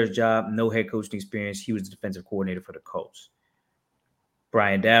the Bears job, no head coaching experience. He was the defensive coordinator for the Colts.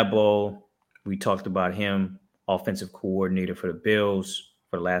 Brian Daboll, we talked about him, offensive coordinator for the Bills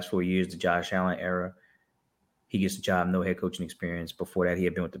for the last 4 years, the Josh Allen era. He gets the job, no head coaching experience. Before that, he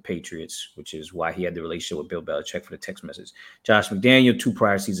had been with the Patriots, which is why he had the relationship with Bill Belichick for the text message. Josh McDaniel, 2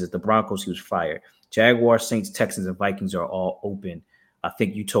 prior seasons at the Broncos, he was fired. Jaguars, Saints, Texans, and Vikings are all open. I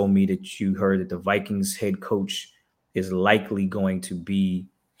think you told me that you heard that the Vikings head coach is likely going to be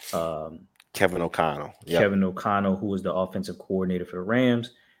Kevin O'Connell. Kevin O'Connell, who was the offensive coordinator for the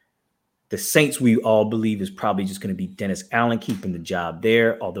Rams. The Saints, we all believe, is probably just going to be Dennis Allen keeping the job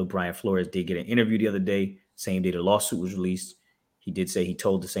there, although Brian Flores did get an interview the other day, same day the lawsuit was released. He did say he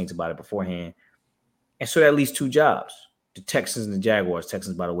told the Saints about it beforehand. And so that leaves 2 jobs. The Texans and the Jaguars.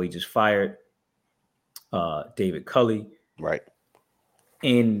 Texans, by the way, just fired David Culley. Right.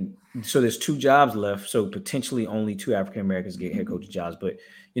 And so there's 2 jobs left. So potentially only 2 African-Americans get head coaching jobs. But,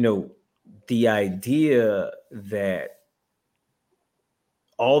 the idea that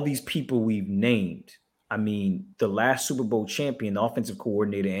all these people we've named, I mean, the last Super Bowl champion, the offensive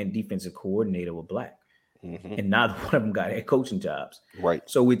coordinator and defensive coordinator were black. And neither one of them got head coaching jobs. Right.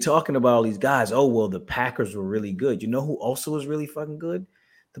 So we're talking about all these guys. Oh, well, the Packers were really good. You know who also was really fucking good?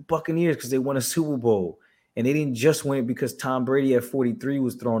 The Buccaneers, because they won a Super Bowl. And they didn't just win it because Tom Brady at 43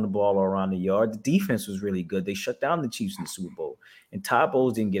 was throwing the ball around the yard. The defense was really good. They shut down the Chiefs in the Super Bowl. And Todd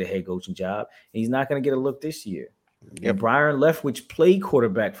Bowles didn't get a head coaching job. And he's not going to get a look this year. And Byron Leftwich played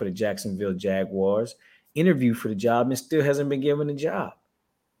quarterback for the Jacksonville Jaguars, interviewed for the job, and still hasn't been given a job,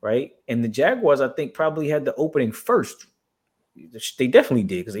 right? And the Jaguars, I think, probably had the opening first. They definitely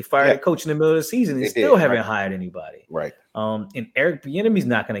did because they fired a coach in the middle of the season and still haven't hired anybody. Right. And Eric Bieniemy's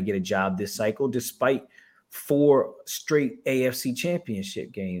not going to get a job this cycle despite 4 straight AFC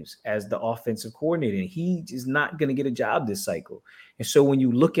championship games as the offensive coordinator. And he is not going to get a job this cycle. And so when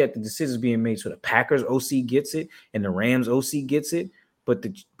you look at the decisions being made, so the Packers OC gets it and the Rams OC gets it, but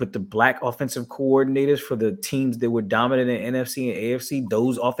the black offensive coordinators for the teams that were dominant in NFC and AFC,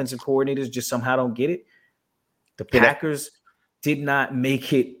 those offensive coordinators just somehow don't get it. The Packers did not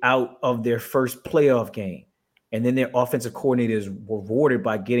make it out of their first playoff game. And then their offensive coordinators were rewarded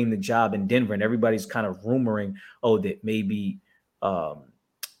by getting the job in Denver. And everybody's kind of rumoring, that maybe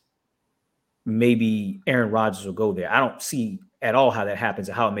Aaron Rodgers will go there. I don't see at all how that happens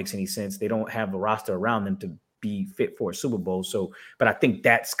or how it makes any sense. They don't have a roster around them to be fit for a Super Bowl. So, but I think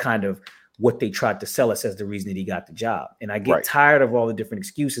that's kind of what they tried to sell us as the reason that he got the job. And I get tired of all the different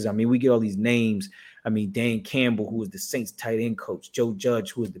excuses. I mean, we get all these names. I mean, Dan Campbell, who was the Saints tight end coach, Joe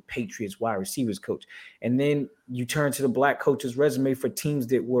Judge, who was the Patriots wide receivers coach. And then you turn to the black coach's resume for teams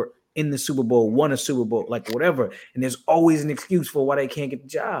that were in the Super Bowl, won a Super Bowl, like whatever. And there's always an excuse for why they can't get the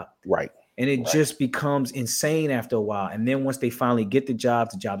job. Right. And it just becomes insane after a while. And then once they finally get the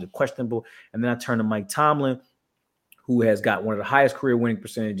jobs are questionable. And then I turn to Mike Tomlin, who has got one of the highest career winning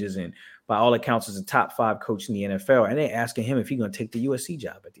percentages and by all accounts is a top 5 coach in the NFL. And they're asking him if he's going to take the USC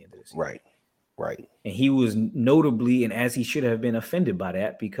job at the end of the season. Right. And he was notably, and as he should have been, offended by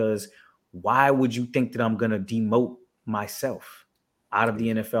that, because why would you think that I'm going to demote myself out of the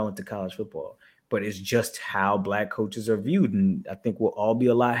NFL into college football? But it's just how black coaches are viewed. And I think we'll all be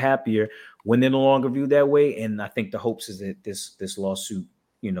a lot happier when they're no longer viewed that way. And I think the hopes is that this lawsuit,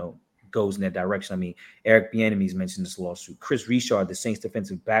 goes in that direction. I mean, Eric Bieniemy's mentioned this lawsuit. Chris Richard, the Saints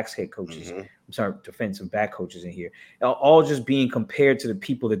defensive backs head coaches, defensive back coaches in here, all just being compared to the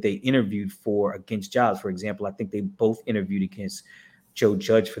people that they interviewed for against jobs. For example, I think they both interviewed against Joe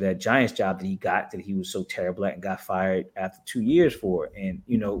Judge for that Giants job that he was so terrible at and got fired after 2 years for. And,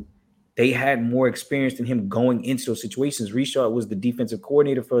 they had more experience than him going into those situations. Richard was the defensive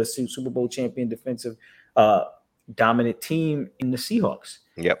coordinator for a Super Bowl champion defensive dominant team in the Seahawks.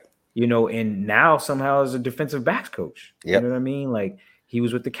 Yep. And now somehow is a defensive backs coach. Yep. You know what I mean? Like he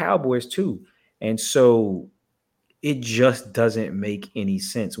was with the Cowboys too. And so it just doesn't make any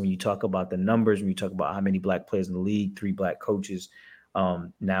sense when you talk about the numbers, when you talk about how many black players in the league, 3 black coaches,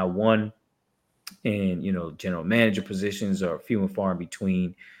 now 1, and, general manager positions are few and far in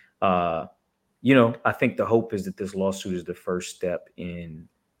between. I think the hope is that this lawsuit is the first step in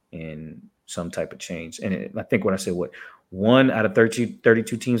some type of change. And I think when I say 1 out of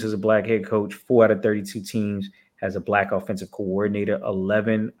 32 teams has a black head coach, 4 out of 32 teams has a black offensive coordinator,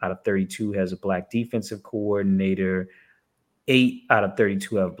 11 out of 32 has a black defensive coordinator, 8 out of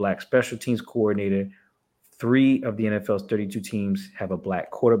 32 have black special teams coordinator, 3 of the NFL's 32 teams have a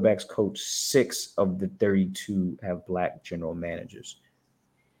black quarterbacks coach, 6 of the 32 have black general managers.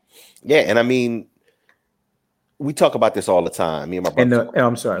 Yeah, and I mean, we talk about this all the time. Me and my brother. And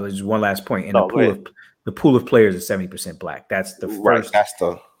I'm sorry, there's one last point. And the pool of players is 70% black. That's the first.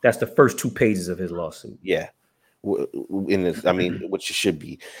 That's the first 2 pages of his lawsuit. Yeah, in this, I mean, which it should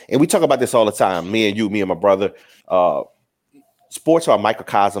be. And we talk about this all the time. Me and my brother. Sports are a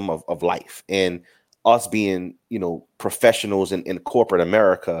microcosm of life, and us being professionals in corporate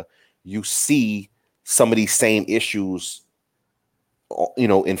America, you see some of these same issues.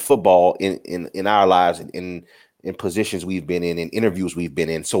 In football, in our lives, in positions we've been in interviews we've been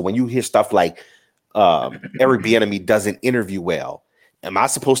in. So when you hear stuff like Eric Bieniemy doesn't interview well, am I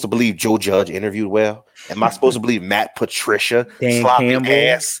supposed to believe Joe Judge interviewed well? Am I supposed to believe Matt Patricia, Dan sloppy Campbell,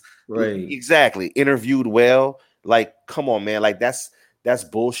 ass, right? Exactly, interviewed well? Like, come on, man! Like that's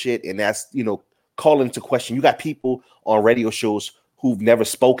bullshit, and that's calling into question. You got people on radio shows who've never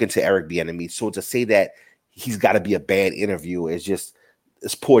spoken to Eric Bieniemy, so to say that he's got to be a bad interview is just.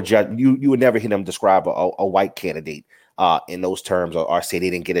 It's poor judge. You would never hear them describe a white candidate in those terms or say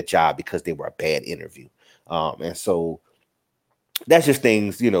they didn't get a job because they were a bad interview. And so that's just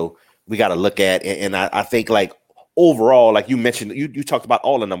things, we got to look at. And I think like overall, like you mentioned, you talked about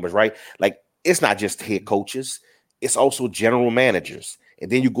all the numbers, right? Like it's not just head coaches. It's also general managers.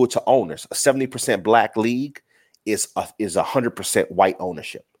 And then you go to owners. A 70% black league is 100% white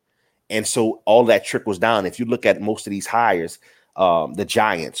ownership. And so all that trickles down. If you look at most of these hires, the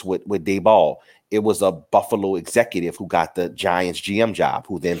Giants with Dayball, it was a Buffalo executive who got the Giants GM job,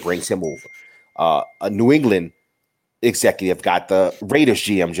 who then brings him over. A New England executive got the Raiders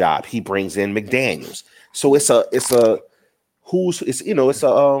GM job. He brings in McDaniels. So it's the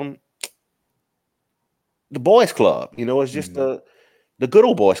boys club. It's just the good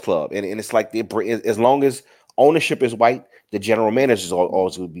old boys club, and it's like as long as ownership is white, the general managers are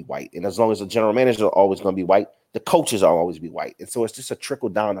always going to be white, and as long as the general managers are always going to be white, the coaches are always be white. And so it's just a trickle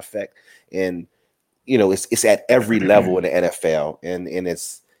down effect. And, it's at every level in the NFL, and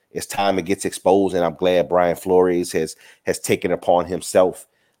it's time it gets exposed. And I'm glad Brian Flores has taken it upon himself.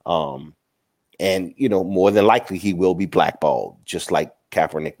 And, more than likely he will be blackballed, just like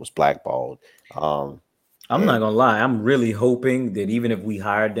Kaepernick was blackballed. I'm not going to lie. I'm really hoping that even if we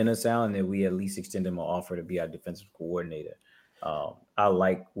hire Dennis Allen, that we at least extend him an offer to be our defensive coordinator. I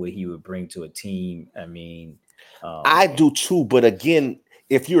like what he would bring to a team. I mean, I do too. But again,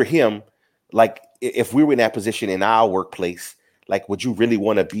 if you're him, like if we were in that position in our workplace, like, would you really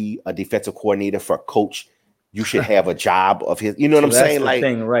want to be a defensive coordinator for a coach? You should have a job of his. You know what I'm saying? Like,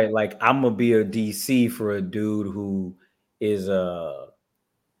 thing, right? Like, I'm gonna be a DC for a dude who is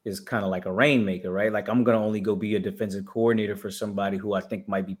is kind of like a rainmaker, right? Like I'm gonna only go be a defensive coordinator for somebody who I think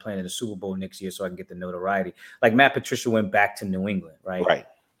might be playing in the Super Bowl next year, so I can get the notoriety. Like Matt Patricia went back to New England, right? Right.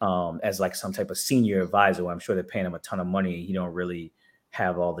 As like some type of senior advisor. I'm sure they're paying him a ton of money, and he don't really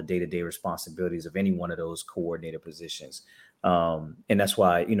have all the day-to-day responsibilities of any one of those coordinator positions. And that's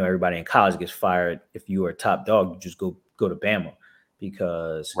why, you know, everybody in college gets fired. If you are a top dog, you just go to Bama,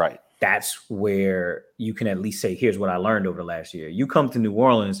 because Right. that's where you can at least say, here's what I learned over the last year. You come to New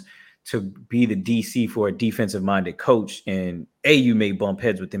Orleans to be the DC for a defensive minded coach, and A, you may bump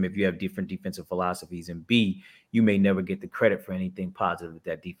heads with them if you have different defensive philosophies, and B, you may never get the credit for anything positive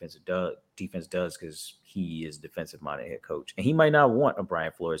that defense does, because he is defensive minded head coach, and he might not want a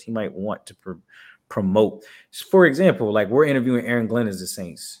Brian Flores. He might want to promote. For example, like we're interviewing Aaron Glenn as the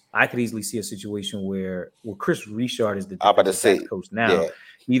Saints. I could easily see a situation where Chris Richard is the defensive coach now. Yeah.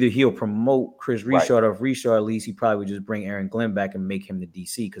 Either he'll promote Chris Richard, or if Richard leaves, he probably would just bring Aaron Glenn back and make him the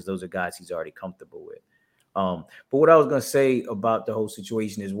DC, because those are guys he's already comfortable with. But what I was going to say about the whole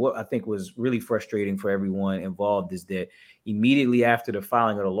situation is what I think was really frustrating for everyone involved is that immediately after the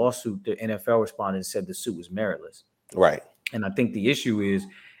filing of the lawsuit, the NFL responded and said the suit was meritless. Right. And I think the issue is,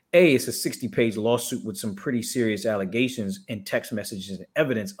 A, it's a 60-page lawsuit with some pretty serious allegations and text messages and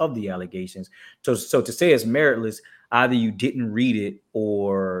evidence of the allegations. So to say it's meritless, either you didn't read it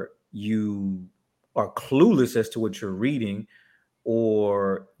or you are clueless as to what you're reading,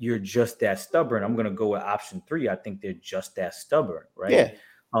 or you're just that stubborn. I'm going to go with option 3. I think they're just that stubborn, right?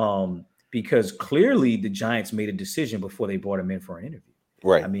 Yeah. Because clearly the Giants made a decision before they brought him in for an interview.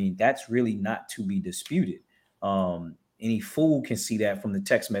 Right. I mean, that's really not to be disputed. Any fool can see that from the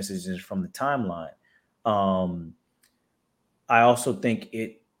text messages, from the timeline. I also think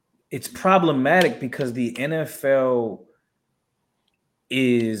it's problematic because the NFL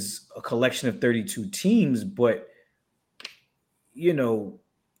is a collection of 32 teams, but you know,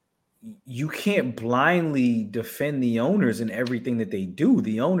 you can't blindly defend the owners in everything that they do.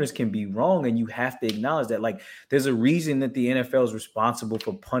 The owners can be wrong, and you have to acknowledge that. Like, there's a reason that the NFL is responsible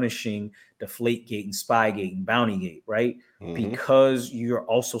for punishing Deflategate and Spygate and Bountygate, right? Mm-hmm. Because you're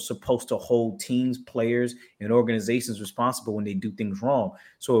also supposed to hold teams, players, and organizations responsible when they do things wrong.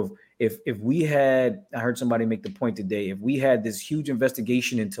 So if we had, I heard somebody make the point today, if we had this huge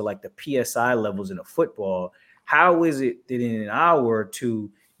investigation into like the PSI levels in a football, how is it that in an hour or two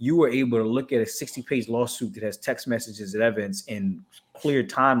you were able to look at a 60-page lawsuit that has text messages and evidence and clear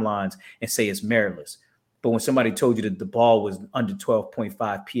timelines and say it's meritless? But when somebody told you that the ball was under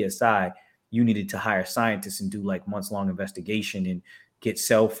 12.5 PSI, you needed to hire scientists and do like months-long investigation and get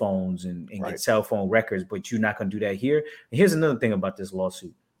cell phones and get cell phone records, but you're not going to do that here. And here's another thing about this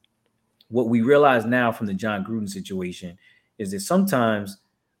lawsuit. What we realize now from the John Gruden situation is that sometimes,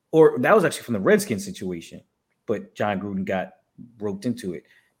 or that was actually from the Redskins situation, but John Gruden got roped into it.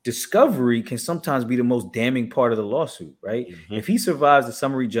 Discovery can sometimes be the most damning part of the lawsuit, right? Mm-hmm. If he survives the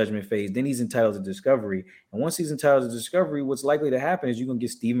summary judgment phase, then he's entitled to discovery. And once he's entitled to discovery, what's likely to happen is you're going to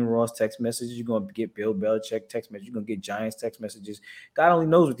get Stephen Ross text messages. You're going to get Bill Belichick text messages. You're going to get Giants text messages. God only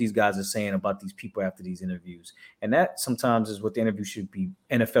knows what these guys are saying about these people after these interviews. And that sometimes is what the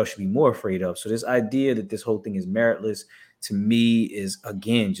NFL should be more afraid of. So this idea that this whole thing is meritless, to me, is,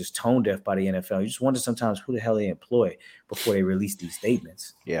 again, just tone deaf by the NFL. You just wonder sometimes who the hell they employ before they release these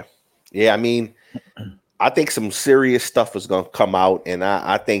statements. Yeah. I mean, I think some serious stuff is going to come out, and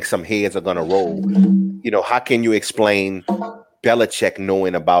I think some heads are going to roll. You know, how can you explain Belichick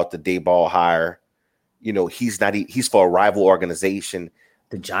knowing about the Daboll hire? You know, he's for a rival organization.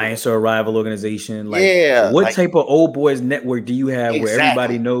 The Giants are a rival organization. Like, what type of old boys network do you have where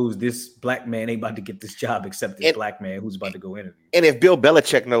everybody knows this black man ain't about to get this job except this black man who's about to go interview? And if Bill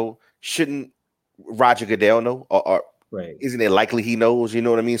Belichick know, shouldn't Roger Goodell know? Or isn't it likely he knows? You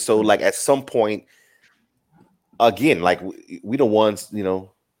know what I mean? So, like, at some point, again, like, we the ones, you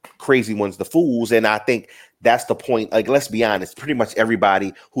know, crazy ones, the fools. And I think that's the point. Like, let's be honest, pretty much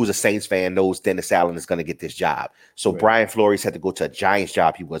everybody who's a Saints fan knows Dennis Allen is going to get this job. So Brian Flores had to go to a Giants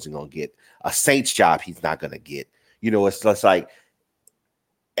job he wasn't going to get. A Saints job he's not going to get. You know, it's just like,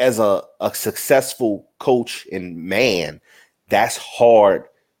 as a successful coach and man, that's hard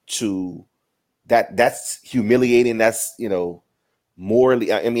to, that's humiliating. That's, you know,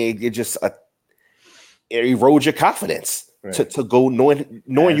 morally, I mean, it just it erodes your confidence. To go knowing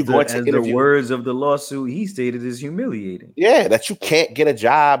you're going to interview. The words of the lawsuit he stated is humiliating. Yeah, that you can't get a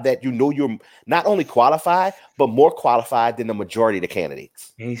job that you know you're not only qualified, but more qualified than the majority of the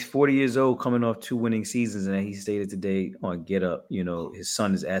candidates. And he's 40 years old, coming off 2 winning seasons, and he stated today on Get Up, you know, his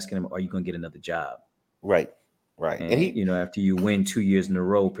son is asking him, "Are you going to get another job?" Right. Right. And after you win 2 years in a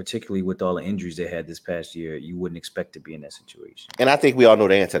row, particularly with all the injuries they had this past year, you wouldn't expect to be in that situation. And I think we all know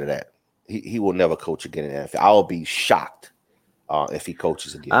the answer to that. He will never coach again in the NFL. I'll be shocked if he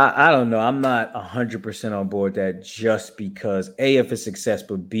coaches again. I don't know. I'm not 100% on board that just because A, if it's success,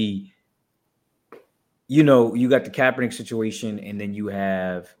 but B, you got the Kaepernick situation, and then you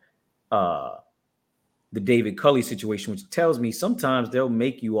have the David Culley situation, which tells me sometimes they'll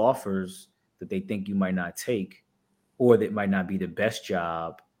make you offers that they think you might not take, or that might not be the best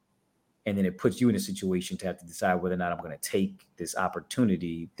job. And then it puts you in a situation to have to decide whether or not I'm going to take this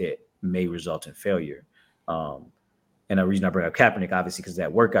opportunity that may result in failure. And the reason I bring up Kaepernick, obviously, because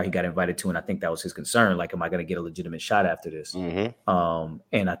that workout he got invited to, and I think that was his concern. Like, am I going to get a legitimate shot after this? Mm-hmm.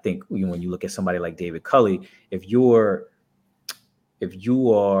 And I think when you look at somebody like David Culley, if you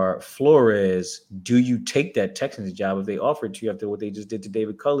are Flores, do you take that Texans job if they offer it to you after what they just did to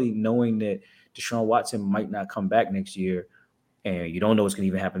David Culley, knowing that Deshaun Watson might not come back next year, and you don't know what's going to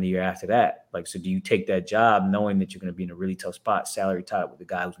even happen the year after that? Like, so do you take that job knowing that you're going to be in a really tough spot, salary tied with the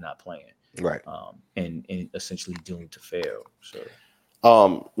guy who's not playing? Right. And essentially doomed to fail.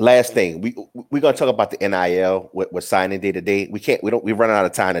 So, last thing, we're gonna talk about the NIL with signing day today. We run out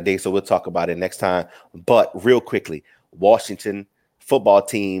of time today, so we'll talk about it next time. But real quickly, Washington football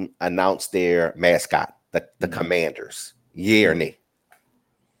team announced their mascot, the Commanders. Yeah or nay?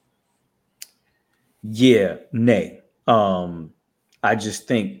 Yeah, nay. I just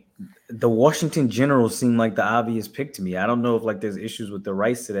think the Washington Generals seem like the obvious pick to me. I don't know if there's issues with the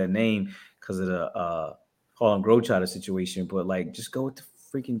rights to that name because of the Harlem Globetrotter situation, but just go with the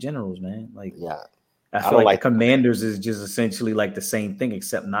freaking Generals, man. Yeah, I feel like the Commanders is just essentially the same thing,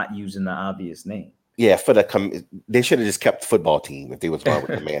 except not using the obvious name. Yeah, they should have just kept the football team if they was going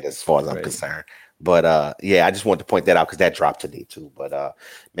with Commanders, as far as I'm concerned. But yeah, I just wanted to point that out because that dropped today too. But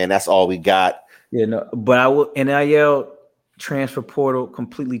man, that's all we got. Yeah, no, but I will NIL transfer portal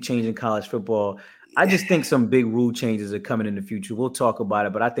completely changing college football. I just think some big rule changes are coming in the future. We'll talk about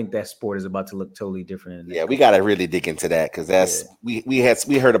it, but I think that sport is about to look totally different. Yeah, we got to really dig into that because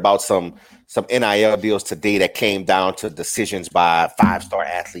we heard about some NIL deals today that came down to decisions by 5-star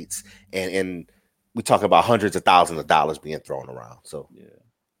athletes, and we talking about hundreds of thousands of dollars being thrown around. So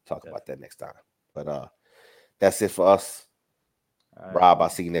talk about that next time. But that's it for us. Right. Rob, I'll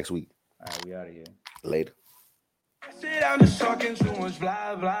see you next week. All right, we out of here. Later. I said I'm just talking too much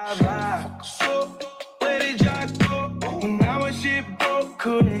blah, blah, blah. So, where did y'all go? When I was shit broke,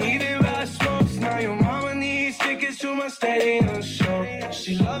 couldn't even buy smokes. Now your mama needs tickets to my stadium show.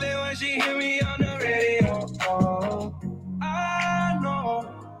 She love it when she hear me on the radio. Oh, I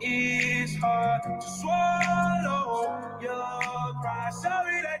know it's hard to swallow your pride.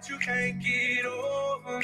 Sorry that you can't give